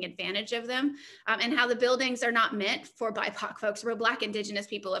and taking advantage of them them, and how the buildings are not meant for BIPOC folks. We're Black, Indigenous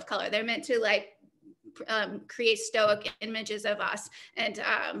people of color. They're meant to like create stoic images of us and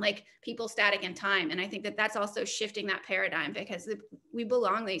like people static in time. And I think that that's also shifting that paradigm, because we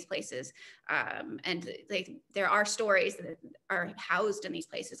belong in these places, and like there are stories that are housed in these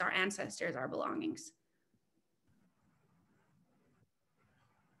places, our ancestors, our belongings.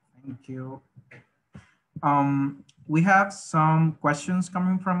 Thank you. We have some questions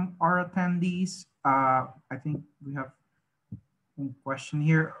coming from our attendees. I think we have one question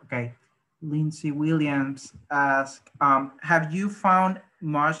here. Okay. Lindsay Williams asked, have you found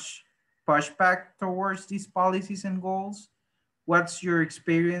much pushback towards these policies and goals? What's your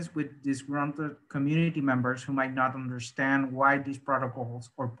experience with disgruntled community members who might not understand why these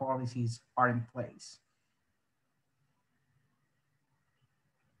protocols or policies are in place?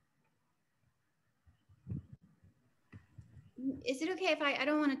 Is it okay if I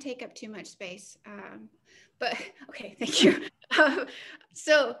don't want to take up too much space, but okay, thank you.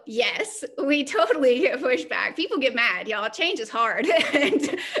 So yes, we totally push back. People get mad, y'all. Change is hard.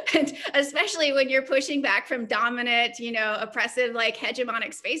 and especially when you're pushing back from dominant, oppressive, like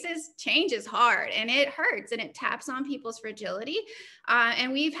hegemonic spaces, change is hard and it hurts and it taps on people's fragility.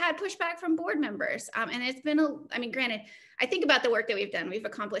 And we've had pushback from board members. And it's been, granted, I think about the work that we've done. We've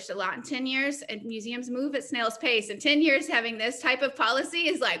accomplished a lot in 10 years, and museums move at snail's pace. And 10 years having this type of policy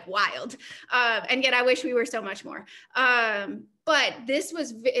is like wild. And yet I wish we were so much more. But it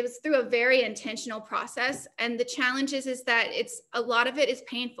was through a very intentional process. And the challenge is that a lot of it is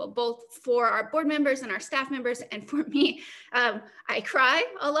painful, both for our board members and our staff members. And for me, I cry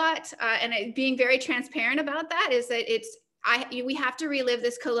a lot. And being very transparent about that is that we have to relive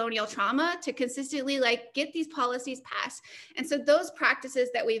this colonial trauma to consistently get these policies passed. And so those practices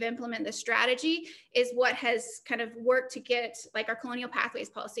that we've implemented, the strategy is what has kind of worked to get our colonial pathways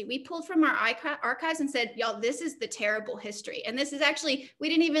policy. We pulled from our archives and said, y'all, this is the terrible history. And this is actually, we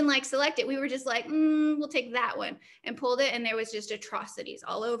didn't even select it. We were just we'll take that one, and pulled it. And there was just atrocities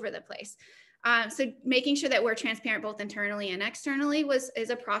all over the place. So making sure that we're transparent both internally and externally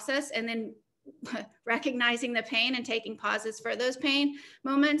is a process. And then recognizing the pain and taking pauses for those pain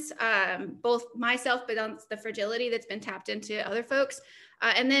moments, both myself, but on the fragility that's been tapped into other folks.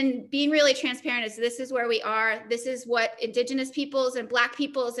 And then being really transparent is this is where we are. This is what Indigenous peoples and Black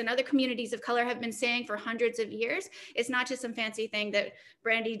peoples and other communities of color have been saying for hundreds of years. It's not just some fancy thing that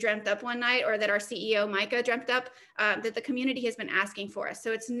Brandi dreamt up one night, or that our CEO Micah dreamt up, that the community has been asking for us.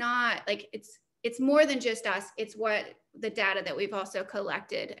 So it's not it's more than just us. It's what the data that we've also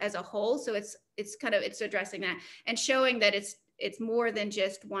collected as a whole. So it's addressing that and showing that it's more than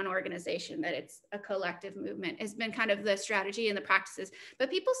just one organization, that it's a collective movement has been kind of the strategy and the practices.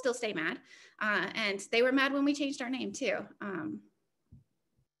 But people still stay mad, and they were mad when we changed our name too.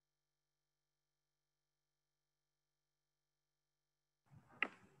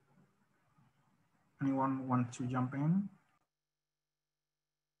 Anyone want to jump in?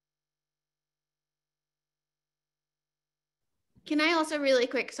 Can I also really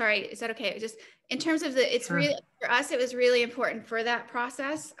quick, sorry, is that okay? Just in terms of it's sure. Really, for us, it was really important for that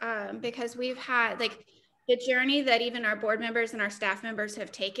process, because we've had the journey that even our board members and our staff members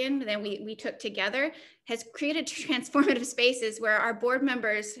have taken, that we took together, has created transformative spaces where our board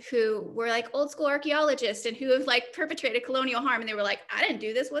members who were old school archaeologists and who have perpetrated colonial harm, and they were I didn't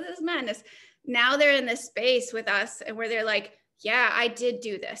do this, what is this madness? Now they're in this space with us, and where they're yeah, I did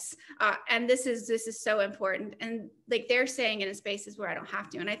do this. And this is so important. And they're saying in spaces where I don't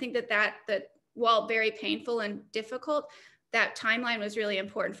have to. And I think that while very painful and difficult, that timeline was really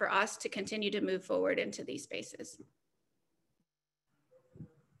important for us to continue to move forward into these spaces.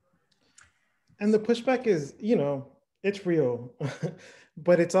 And the pushback is, it's real,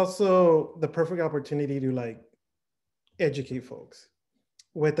 but it's also the perfect opportunity to educate folks.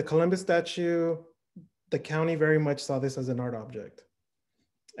 With the Columbus statue, the county very much saw this as an art object.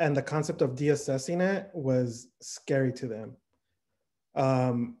 And the concept of deassessing it was scary to them.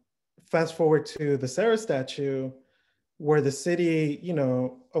 Fast forward to the Sarah statue, where the city,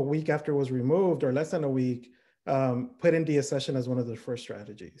 a week after it was removed, or less than a week, put in deaccession as one of their first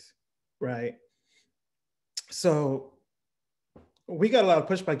strategies, right? So we got a lot of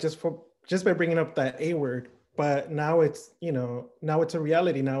pushback just by bringing up that A word. But now it's, now it's a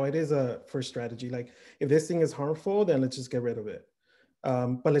reality. Now it is a first strategy. If this thing is harmful, then let's just get rid of it.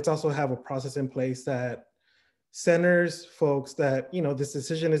 But let's also have a process in place that centers folks that, this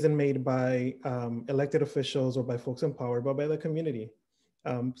decision isn't made by elected officials or by folks in power, but by the community.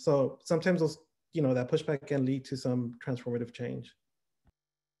 So sometimes those, that pushback can lead to some transformative change.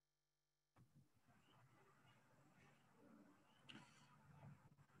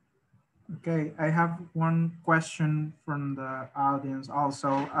 Okay, I have one question from the audience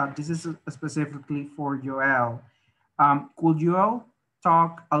also. This is specifically for Joel. Could you all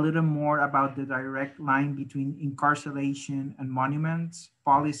talk a little more about the direct line between incarceration and monuments,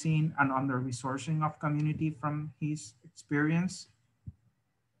 policing, and under-resourcing of community from his experience?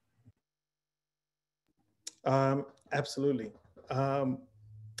 Absolutely.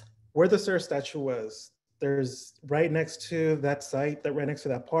 Where the Sir statue was, there's right next to that site, that right next to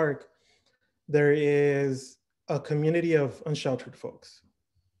that park, there is a community of unsheltered folks.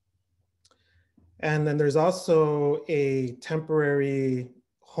 And then there's also a temporary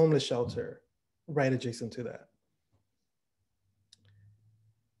homeless shelter right adjacent to that.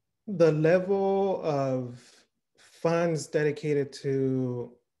 The level of funds dedicated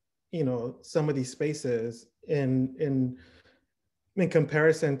to, some of these spaces in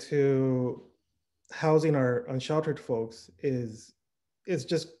comparison to housing our unsheltered folks is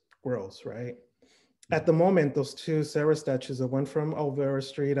just gross, right? At the moment, those two Sarah statues, the one from Olvera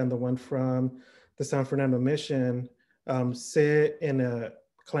Street and the one from the San Fernando Mission, sit in a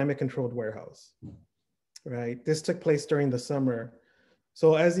climate-controlled warehouse, right? This took place during the summer.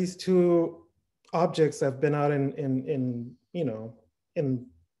 So as these two objects have been out in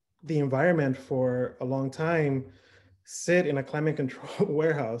the environment for a long time, sit in a climate-controlled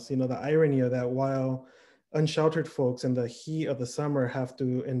warehouse, the irony of that, while unsheltered folks in the heat of the summer have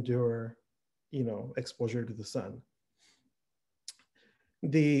to endure exposure to the sun.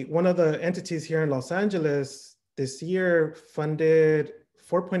 One of the entities here in Los Angeles this year funded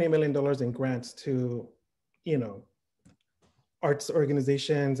 $4.8 million in grants to, arts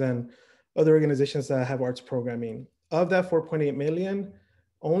organizations and other organizations that have arts programming. Of that 4.8 million,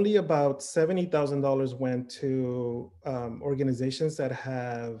 only about $70,000 went to organizations that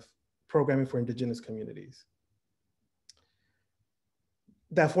have programming for Indigenous communities.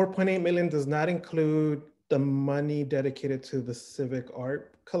 That 4.8 million does not include the money dedicated to the civic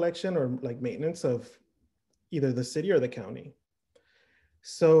art collection or like maintenance of either the city or the county.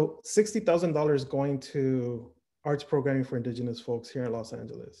 So $60,000 going to arts programming for Indigenous folks here in Los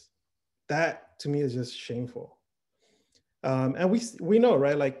Angeles. That to me is just shameful. And we know,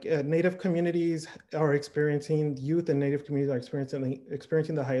 right? Like Native communities are experiencing, youth and Native communities are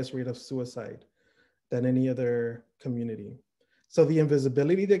experiencing the highest rate of suicide than any other community. So the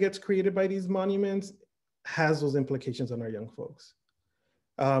invisibility that gets created by these monuments has those implications on our young folks.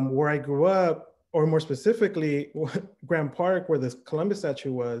 Where I grew up, or more specifically, Grant Park, where this Columbus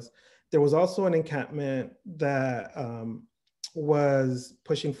statue was, there was also an encampment that was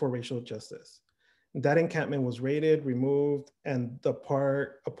pushing for racial justice. That encampment was raided, removed, and a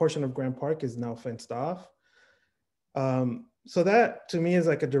portion of Grant Park is now fenced off. So that to me is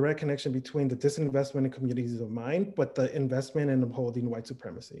like a direct connection between the disinvestment in communities of mind, but the investment in upholding white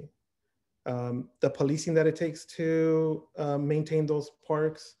supremacy. The policing that it takes to maintain those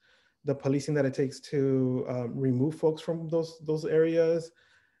parks, the policing that it takes to remove folks from those areas,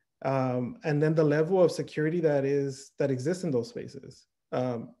 and then the level of security that exists in those spaces.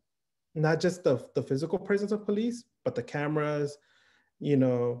 Not just the physical presence of police, but the cameras,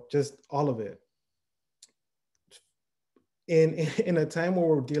 just all of it. In a time where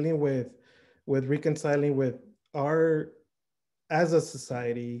we're dealing with reconciling with as a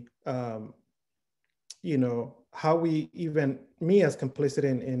society, how we me as complicit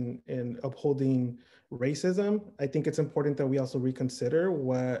in upholding racism, I think it's important that we also reconsider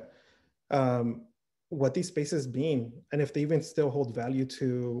what these spaces mean, and if they even still hold value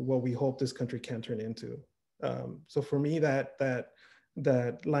to what we hope this country can turn into. So for me,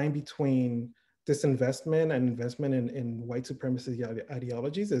 that line between disinvestment and investment in white supremacy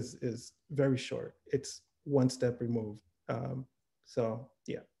ideologies is very short. It's one step removed. So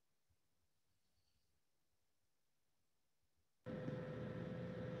yeah.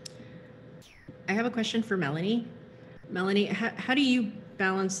 I have a question for Melanie. Melanie, how do you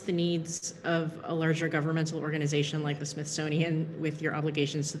balance the needs of a larger governmental organization like the Smithsonian with your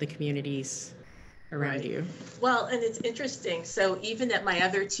obligations to the communities around you? Well, and it's interesting. So even at my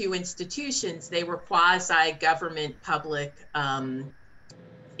other two institutions, they were quasi-government public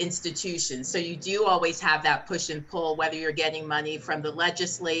institutions. So you do always have that push and pull, whether you're getting money from the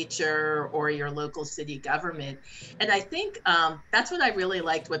legislature or your local city government. And I think that's what I really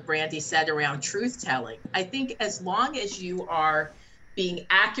liked what Brandi said around truth telling. I think as long as you are being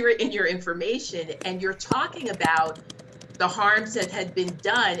accurate in your information and you're talking about the harms that had been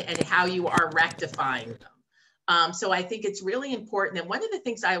done and how you are rectifying them. So I think it's really important. And one of the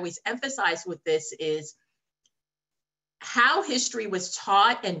things I always emphasize with this is how history was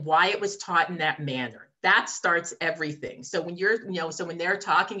taught and why it was taught in that manner. That starts everything. So when when they're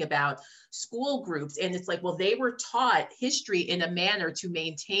talking about school groups, and it's like, well, they were taught history in a manner to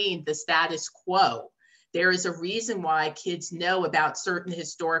maintain the status quo. There is a reason why kids know about certain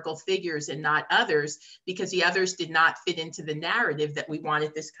historical figures and not others, because the others did not fit into the narrative that we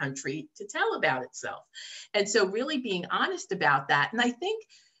wanted this country to tell about itself. And so really being honest about that. And I think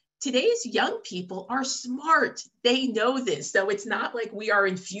today's young people are smart. They know this. So it's not like we are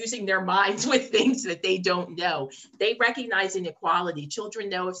infusing their minds with things that they don't know. They recognize inequality. Children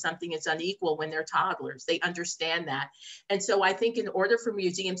know if something is unequal when they're toddlers. They understand that. And so I think in order for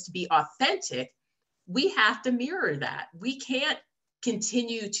museums to be authentic, we have to mirror that. We can't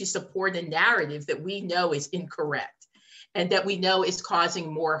continue to support a narrative that we know is incorrect and that we know is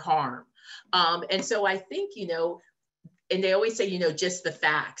causing more harm. And so I think, and they always say, just the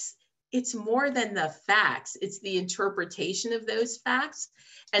facts. It's more than the facts. It's the interpretation of those facts.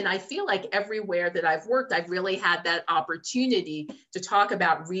 And I feel like everywhere that I've worked, I've really had that opportunity to talk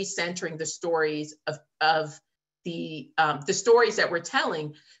about recentering the stories of the stories that we're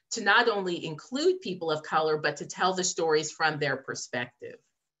telling, to not only include people of color, but to tell the stories from their perspective.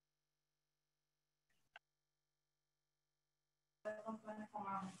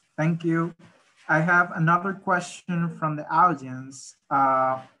 Thank you. I have another question from the audience.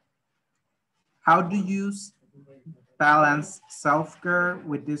 How do you balance self-care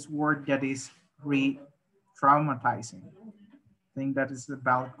with this word that is re-traumatizing? I think that is a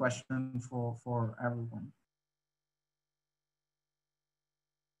valid question for everyone.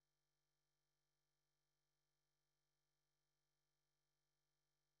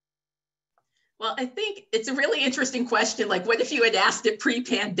 Well, I think it's a really interesting question. Like, what if you had asked it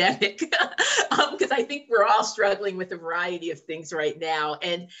pre-pandemic? Because I think we're all struggling with a variety of things right now.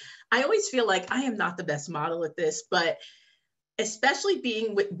 And I always feel like I am not the best model at this, but especially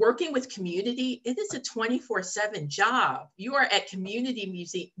working with community, it is a 24/7 job. You are at community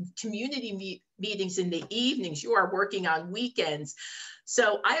meetings in the evenings. You are working on weekends.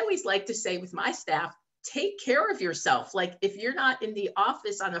 So I always like to say with my staff, take care of yourself. Like if you're not in the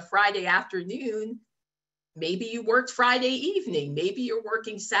office on a Friday afternoon, maybe you worked Friday evening, maybe you're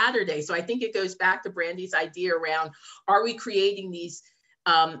working Saturday. So I think it goes back to Brandi's idea around, are we creating these,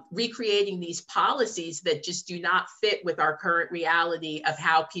 recreating these policies that just do not fit with our current reality of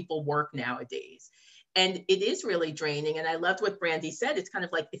how people work nowadays? And it is really draining. And I loved what Brandi said. It's kind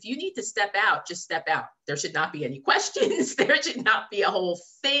of like, if you need to step out, just step out. There should not be any questions. There should not be a whole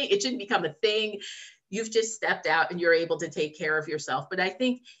thing. It shouldn't become a thing. You've just stepped out and you're able to take care of yourself. But I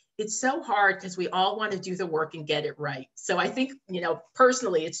think it's so hard because we all want to do the work and get it right. So I think,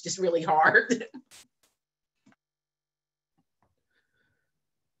 personally, it's just really hard.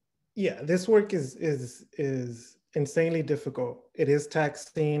 Yeah, this work is insanely difficult. It is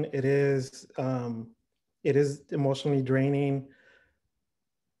taxing. It is emotionally draining.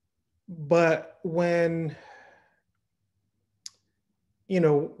 But when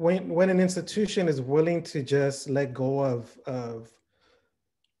an institution is willing to just let go of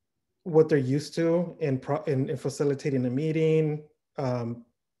what they're used to in facilitating a meeting,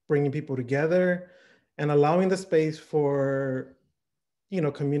 bringing people together, and allowing the space for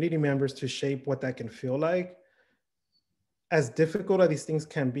community members to shape what that can feel like. As difficult as these things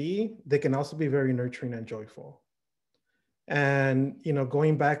can be, they can also be very nurturing and joyful. And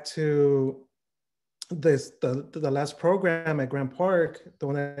going back to the last program at Grant Park, the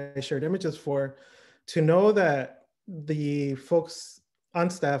one that I shared images for, to know that the folks on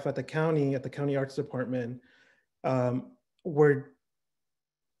staff at the county arts department were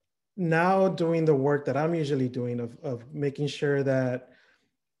now doing the work that I'm usually doing of making sure that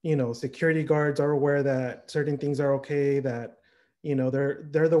security guards are aware that certain things are okay, that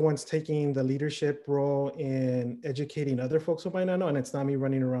they're the ones taking the leadership role in educating other folks who might not know, and it's not me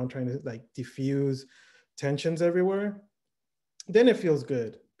running around trying to like diffuse tensions everywhere. Then it feels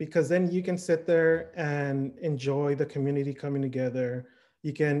good, because then you can sit there and enjoy the community coming together.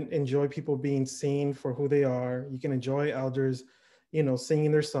 You can enjoy people being seen for who they are. You can enjoy elders,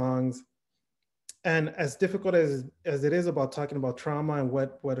 singing their songs. And as difficult as it is about talking about trauma and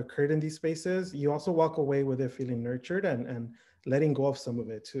what occurred in these spaces, you also walk away with it feeling nurtured and letting go of some of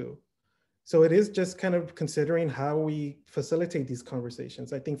it too. So it is just kind of considering how we facilitate these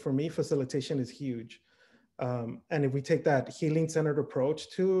conversations. I think for me, facilitation is huge. And if we take that healing-centered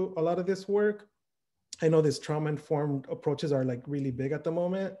approach to a lot of this work, I know this trauma-informed approaches are like really big at the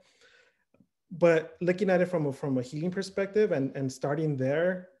moment, but looking at it from a healing perspective and starting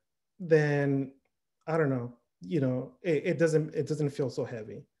there, then I don't know, it doesn't feel so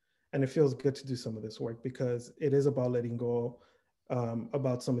heavy. And it feels good to do some of this work because it is about letting go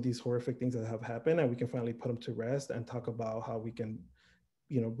about some of these horrific things that have happened, and we can finally put them to rest and talk about how we can,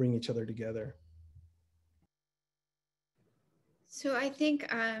 bring each other together. So I think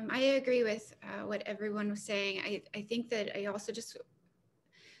I agree with what everyone was saying. I think that I also just,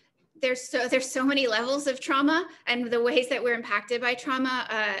 there's so many levels of trauma and the ways that we're impacted by trauma.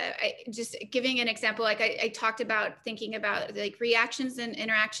 Just giving an example, like I talked about thinking about like reactions and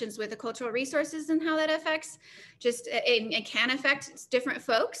interactions with the cultural resources and how that affects it can affect different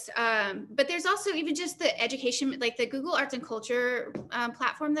folks. But there's also even just the education, like the Google Arts and Culture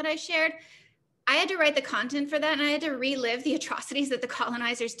platform that I shared. I had to write the content for that, and I had to relive the atrocities that the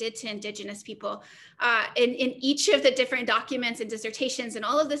colonizers did to Indigenous people in each of the different documents and dissertations and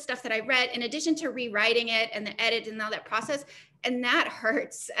all of the stuff that I read, in addition to rewriting it and the edit and all that process. And that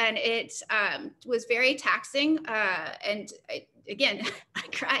hurts, and it was very taxing. Again, I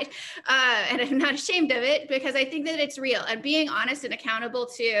cried, and I'm not ashamed of it because I think that it's real. And being honest and accountable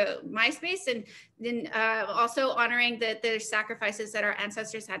to my space, and then also honoring the sacrifices that our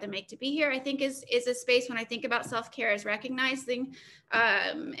ancestors had to make to be here, I think is a space when I think about self-care as recognizing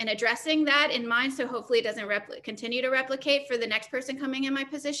and addressing that in mind. So hopefully it doesn't continue to replicate for the next person coming in my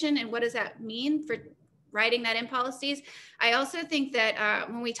position. And what does that mean for writing that in policies? I also think that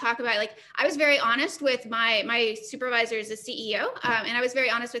when we talk about, like, I was very honest with my supervisor as a CEO, and I was very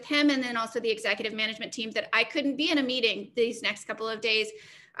honest with him, and then also the executive management team, that I couldn't be in a meeting these next couple of days.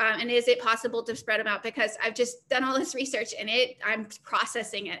 And is it possible to spread them out? Because I've just done all this research and I'm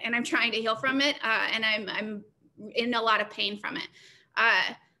processing it, and I'm trying to heal from it, and I'm in a lot of pain from it.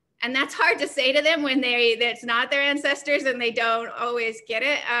 And that's hard to say to them when that's not their ancestors and they don't always get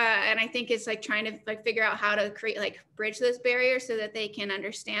it. And I think it's like trying to like figure out how to create, like, bridge those barriers so that they can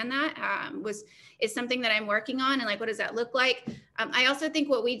understand that is something that I'm working on. And like, what does that look like? I also think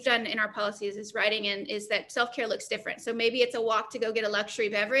what we've done in our policies is writing in is that self-care looks different. So maybe it's a walk to go get a luxury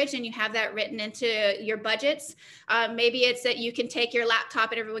beverage and you have that written into your budgets. Maybe it's that you can take your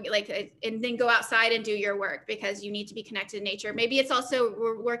laptop and everyone and then go outside and do your work because you need to be connected to nature. Maybe it's also,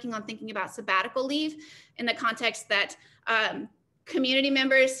 we're working on thinking about sabbatical leave in the context that community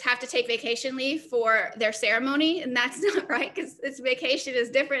members have to take vacation leave for their ceremony, and that's not right because this vacation is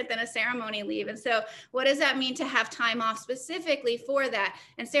different than a ceremony leave. And so what does that mean to have time off specifically for that?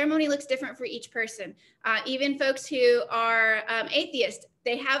 And ceremony looks different for each person. Even folks who are atheist,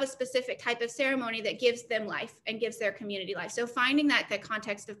 they have a specific type of ceremony that gives them life and gives their community life. So finding that the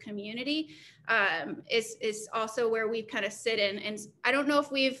context of community is also where we kind of sit in. And I don't know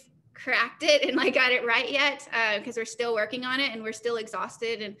if we've cracked it and like got it right yet because we're still working on it and we're still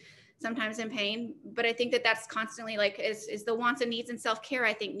exhausted and sometimes in pain. But I think that that's constantly like is the wants and needs and self-care,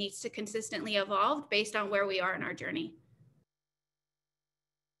 I think, needs to consistently evolve based on where we are in our journey.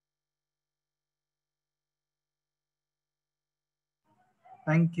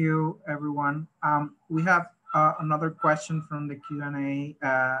 Thank you, everyone. We have another question from the Q&A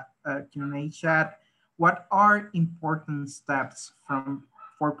chat. What are important steps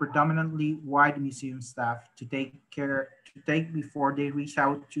for predominantly white museum staff to take before they reach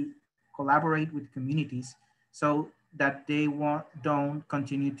out to collaborate with communities so that they don't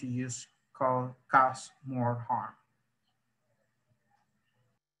continue to cause more harm?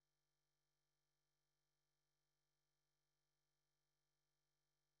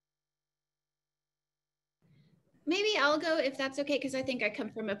 Maybe I'll go if that's okay, because I think I come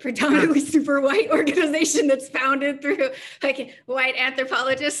from a predominantly super white organization that's founded through like white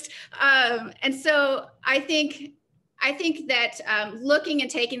anthropologists. And so I think that looking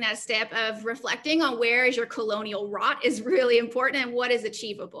and taking that step of reflecting on where is your colonial rot is really important and what is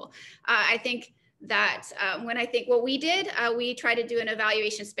achievable. I think that when I think what we did, we tried to do an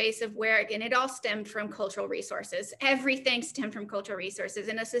evaluation space of where, again, it all stemmed from cultural resources. Everything stemmed from cultural resources,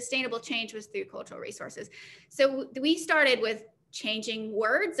 and a sustainable change was through cultural resources. So we started with changing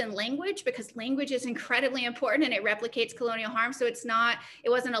words and language, because language is incredibly important and it replicates colonial harm. So it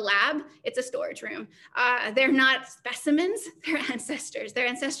wasn't a lab, it's a storage room. They're not specimens, they're ancestors. They're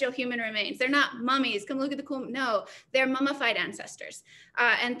ancestral human remains. They're not mummies. Come look at the cool, no, they're mummified ancestors.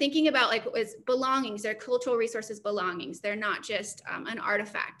 And thinking about like belongings, they're cultural resources belongings. They're not just an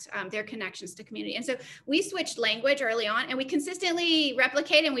artifact, they're connections to community. And so we switched language early on and we consistently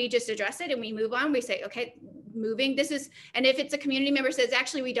replicate and we just address it and we move on. We say, okay, moving, this is, and if it's a community member says,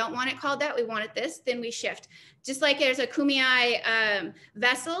 actually, we don't want it called that, we want it this, then we shift. Just like there's a Kumeyaay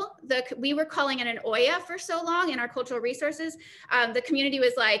vessel, we were calling it an Oya for so long in our cultural resources. The community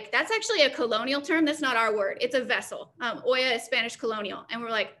was like, that's actually a colonial term. That's not our word. It's a vessel. Oya is Spanish colonial. And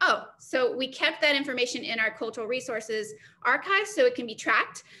we're like, oh, so we kept that information in our cultural resources archive so it can be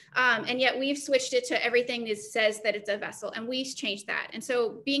tracked. And yet we've switched it to everything that says that it's a vessel, and we've changed that. And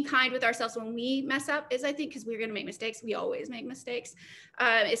so being kind with ourselves when we mess up is, I think, because we're going to make mistakes. We always make mistakes.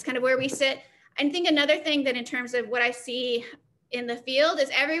 It's kind of where we sit. I think another thing that in terms of what I see in the field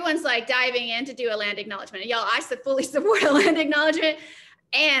is everyone's like diving in to do a land acknowledgement. And y'all, I fully support a land acknowledgement.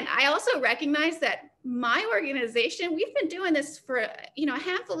 And I also recognize that my organization, we've been doing this for, a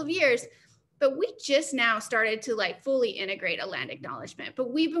handful of years, but we just now started to like fully integrate a land acknowledgement. But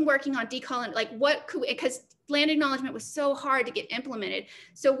we've been working on decolonizing, like because land acknowledgement was so hard to get implemented.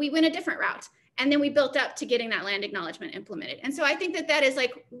 So we went a different route. And then we built up to getting that land acknowledgement implemented. And so I think that is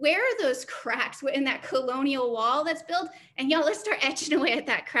like, where are those cracks in that colonial wall that's built? And y'all, let's start etching away at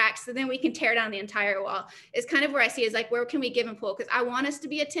that crack so then we can tear down the entire wall. Is kind of where I see is like, where can we give and pull? Because I want us to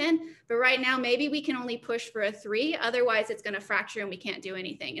be a 10, but right now maybe we can only push for a 3. Otherwise it's going to fracture and we can't do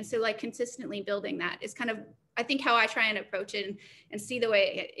anything. And so like consistently building that is kind of, I think, how I try and approach it and see the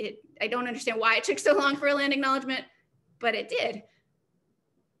way I don't understand why it took so long for a land acknowledgement, but it did.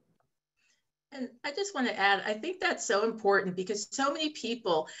 And I just want to add, I think that's so important because so many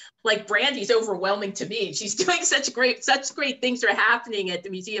people, like Brandi's overwhelming to me. She's doing such great things are happening at the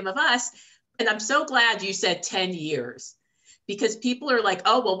Museum of Us. And I'm so glad you said 10 years because people are like,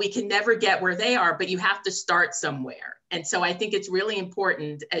 oh, well, we can never get where they are, but you have to start somewhere. And so I think it's really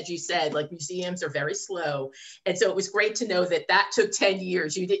important, as you said, like museums are very slow. And so it was great to know that that took 10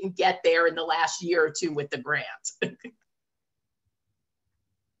 years. You didn't get there in the last year or two with the grant.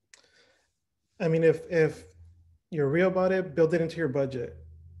 I mean, if you're real about it, build it into your budget.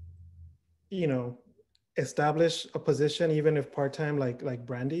 Establish a position, even if part-time, like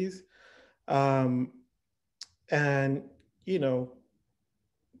Brandi's, and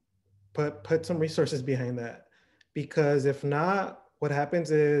put some resources behind that. Because if not, what happens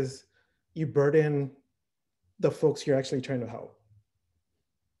is you burden the folks you're actually trying to help.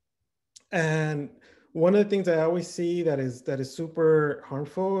 And one of the things I always see that is super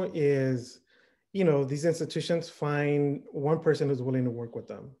harmful is, these institutions find one person who's willing to work with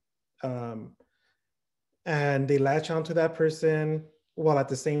them. And they latch onto that person while at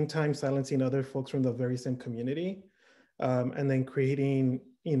the same time silencing other folks from the very same community. And then creating,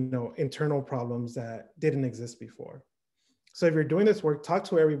 internal problems that didn't exist before. So if you're doing this work, talk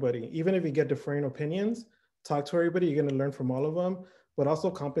to everybody. Even if you get differing opinions, talk to everybody. You're gonna learn from all of them, but also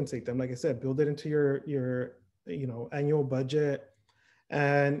compensate them. Like I said, build it into your annual budget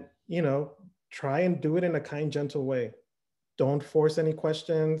and, try and do it in a kind, gentle way. Don't force any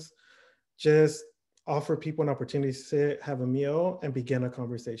questions. Just offer people an opportunity to sit, have a meal, and begin a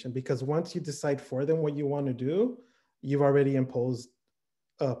conversation. Because once you decide for them what you want to do, you've already imposed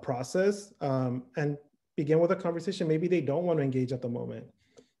a process and begin with a conversation. Maybe they don't want to engage at the moment.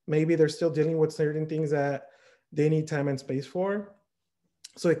 Maybe they're still dealing with certain things that they need time and space for.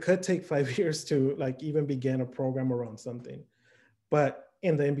 So it could take 5 years to like even begin a program around something. But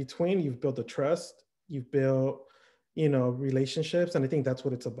in the in-between, you've built a trust, you've built, relationships. And I think that's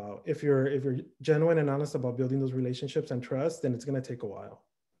what it's about. If you're genuine and honest about building those relationships and trust, then it's going to take a while.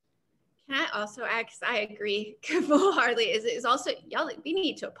 Can I also add, because I agree full-heartedly, is also, y'all, we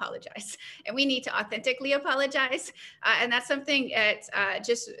need to apologize and we need to authentically apologize. And that's something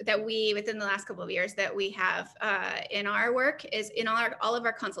that we, within the last couple of years that we have in our work is in all of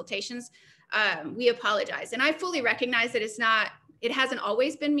our consultations, we apologize. And I fully recognize that it hasn't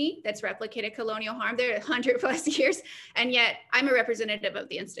always been me that's replicated colonial harm. There are 100+ years, and yet I'm a representative of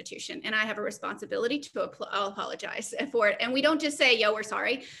the institution, and I have a responsibility to apologize for it. And we don't just say, yo, we're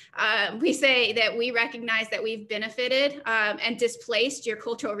sorry. We say that we recognize that we've benefited and displaced your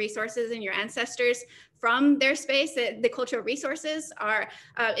cultural resources and your ancestors from their space. The cultural resources are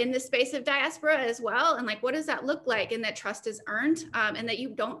in the space of diaspora as well. And like, what does that look like? And that trust is earned, and that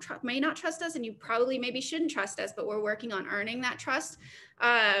you may not trust us, and you probably maybe shouldn't trust us, but we're working on earning that trust.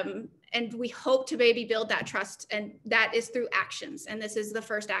 And we hope to maybe build that trust, and that is through actions. And this is the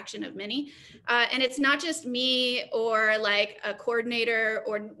first action of many. And it's not just me or like a coordinator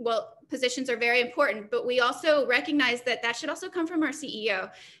positions are very important, but we also recognize that should also come from our CEO.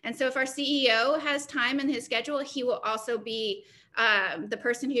 And so if our CEO has time in his schedule, he will also be the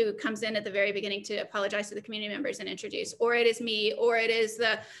person who comes in at the very beginning to apologize to the community members and introduce, or it is me, or it is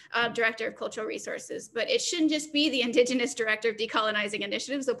the director of cultural resources. But it shouldn't just be the Indigenous director of decolonizing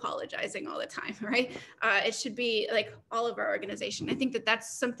initiatives apologizing all the time, right? It should be like all of our organization. I think that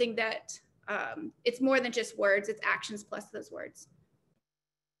that's something that it's more than just words, it's actions plus those words.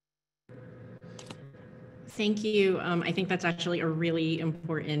 Thank you. I think that's actually a really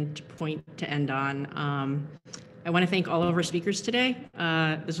important point to end on. I want to thank all of our speakers today.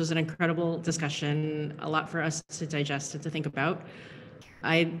 This was an incredible discussion, a lot for us to digest and to think about.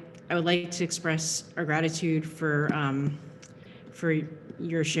 I would like to express our gratitude for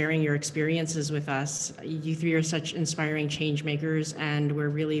your sharing your experiences with us. You three are such inspiring change makers, and we're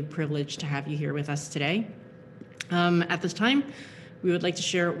really privileged to have you here with us today. At this time, we would like to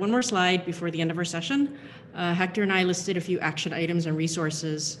share one more slide before the end of our session. Hector and I listed a few action items and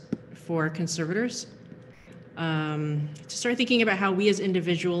resources for conservators to start thinking about how we as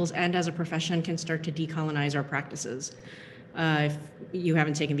individuals and as a profession can start to decolonize our practices. If you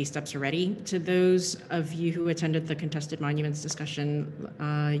haven't taken these steps already, to those of you who attended the contested monuments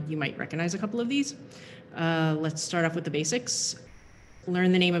discussion, you might recognize a couple of these. Let's start off with the basics.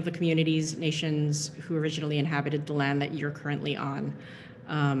 Learn the name of the communities, nations who originally inhabited the land that you're currently on.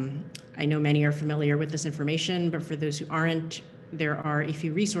 I know many are familiar with this information, but for those who aren't, there are a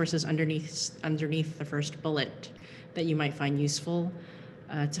few resources underneath the first bullet that you might find useful.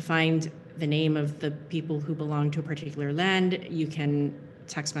 To find the name of the people who belong to a particular land, you can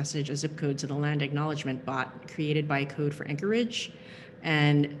text message a zip code to the land acknowledgement bot created by Code for Anchorage.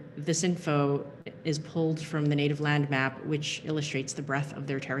 And this info is pulled from the native land map, which illustrates the breadth of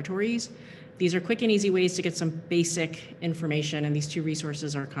their territories. These are quick and easy ways to get some basic information, and these two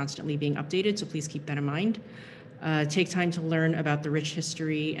resources are constantly being updated, so please keep that in mind. Take time to learn about the rich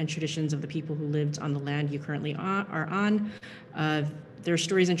history and traditions of the people who lived on the land you currently are on. Their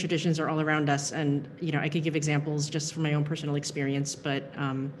stories and traditions are all around us, and I could give examples just from my own personal experience, but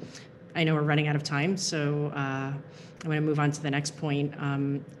I know we're running out of time, so I'm going to move on to the next point.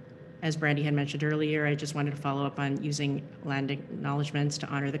 As Brandi had mentioned earlier, I just wanted to follow up on using land acknowledgements to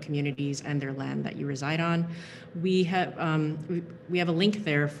honor the communities and their land that you reside on. We have a link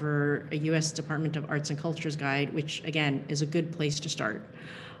there for a U.S. Department of Arts and Cultures guide, which again is a good place to start.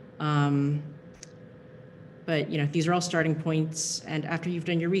 But these are all starting points, and after you've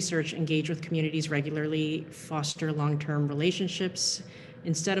done your research, engage with communities regularly, foster long-term relationships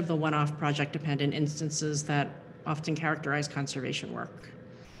instead of the one-off project-dependent instances that often characterize conservation work.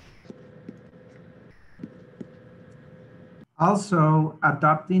 Also,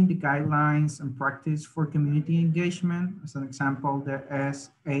 adopting the guidelines and practice for community engagement. As an example, the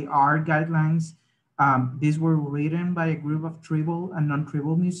SAR guidelines. These were written by a group of tribal and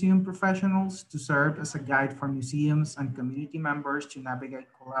non-tribal museum professionals to serve as a guide for museums and community members to navigate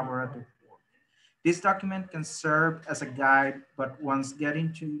collaborative work. This document can serve as a guide, but once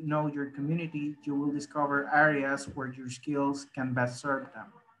getting to know your community, you will discover areas where your skills can best serve them.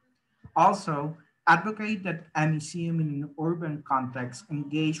 Also, advocate that a museum in an urban context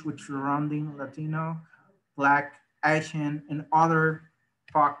engage with surrounding Latino, Black, Asian, and other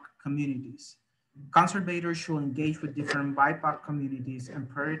POC communities. Conservators should engage with different BIPOC communities and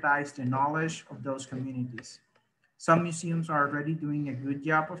prioritize the knowledge of those communities. Some museums are already doing a good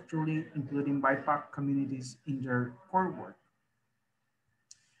job of truly including BIPOC communities in their core work.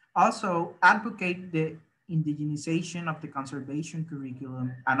 Also, advocate the indigenization of the conservation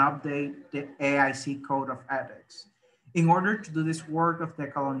curriculum and update the AIC Code of Ethics. In order to do this work of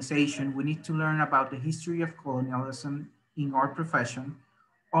decolonization, we need to learn about the history of colonialism in our profession.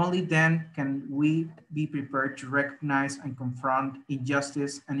 Only then can we be prepared to recognize and confront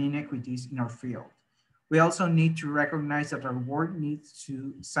injustice and inequities in our field. We also need to recognize that our work needs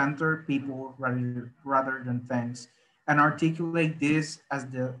to center people rather than things, and articulate this as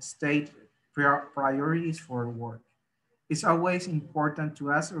the state priorities for work. It's always important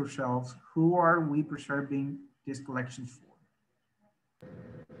to ask ourselves, who are we preserving these collections for?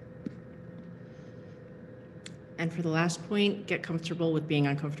 And for the last point, get comfortable with being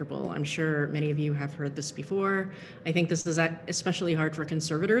uncomfortable. I'm sure many of you have heard this before. I think this is especially hard for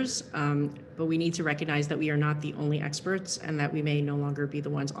conservators, but we need to recognize that we are not the only experts and that we may no longer be the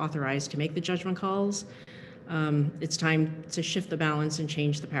ones authorized to make the judgment calls. It's time to shift the balance and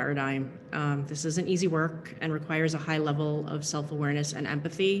change the paradigm. This isn't easy work and requires a high level of self-awareness and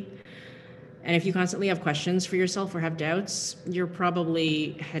empathy. And if you constantly have questions for yourself or have doubts, you're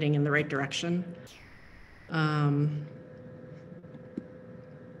probably heading in the right direction.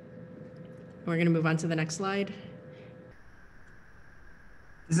 We're going to move on to the next slide.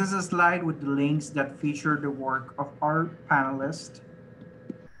 This is a slide with the links that feature the work of our panelists.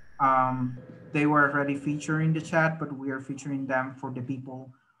 They were already featured in the chat, but we are featuring them for the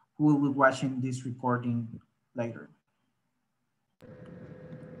people who will be watching this recording later.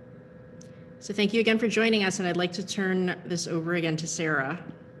 So thank you again for joining us, and I'd like to turn this over again to Sarah.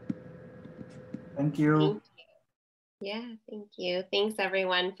 Thank you. Yeah, thank you. Thanks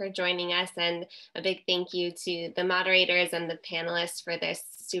everyone for joining us, and a big thank you to the moderators and the panelists for this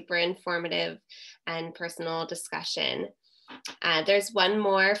super informative and personal discussion. There's one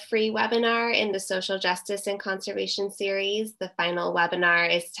more free webinar in the Social Justice and Conservation series. The final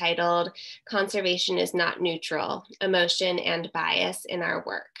webinar is titled Conservation is Not Neutral, Emotion and Bias in Our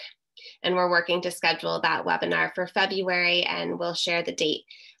Work. And we're working to schedule that webinar for February, and we'll share the date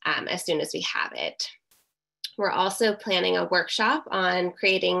as soon as we have it. We're also planning a workshop on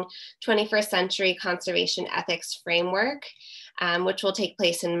creating 21st century conservation ethics framework, which will take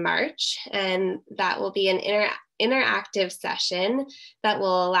place in March. And that will be an interactive session that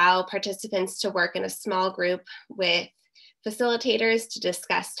will allow participants to work in a small group with facilitators to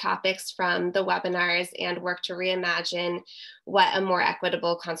discuss topics from the webinars and work to reimagine what a more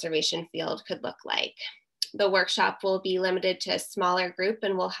equitable conservation field could look like. The workshop will be limited to a smaller group,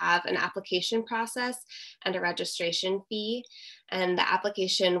 and we'll have an application process and a registration fee, and the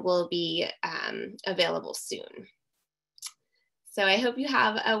application will be available soon. So I hope you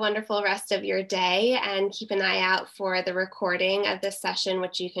have a wonderful rest of your day, and keep an eye out for the recording of this session,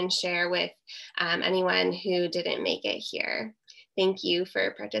 which you can share with anyone who didn't make it here. Thank you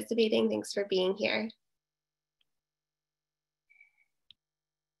for participating. Thanks for being here.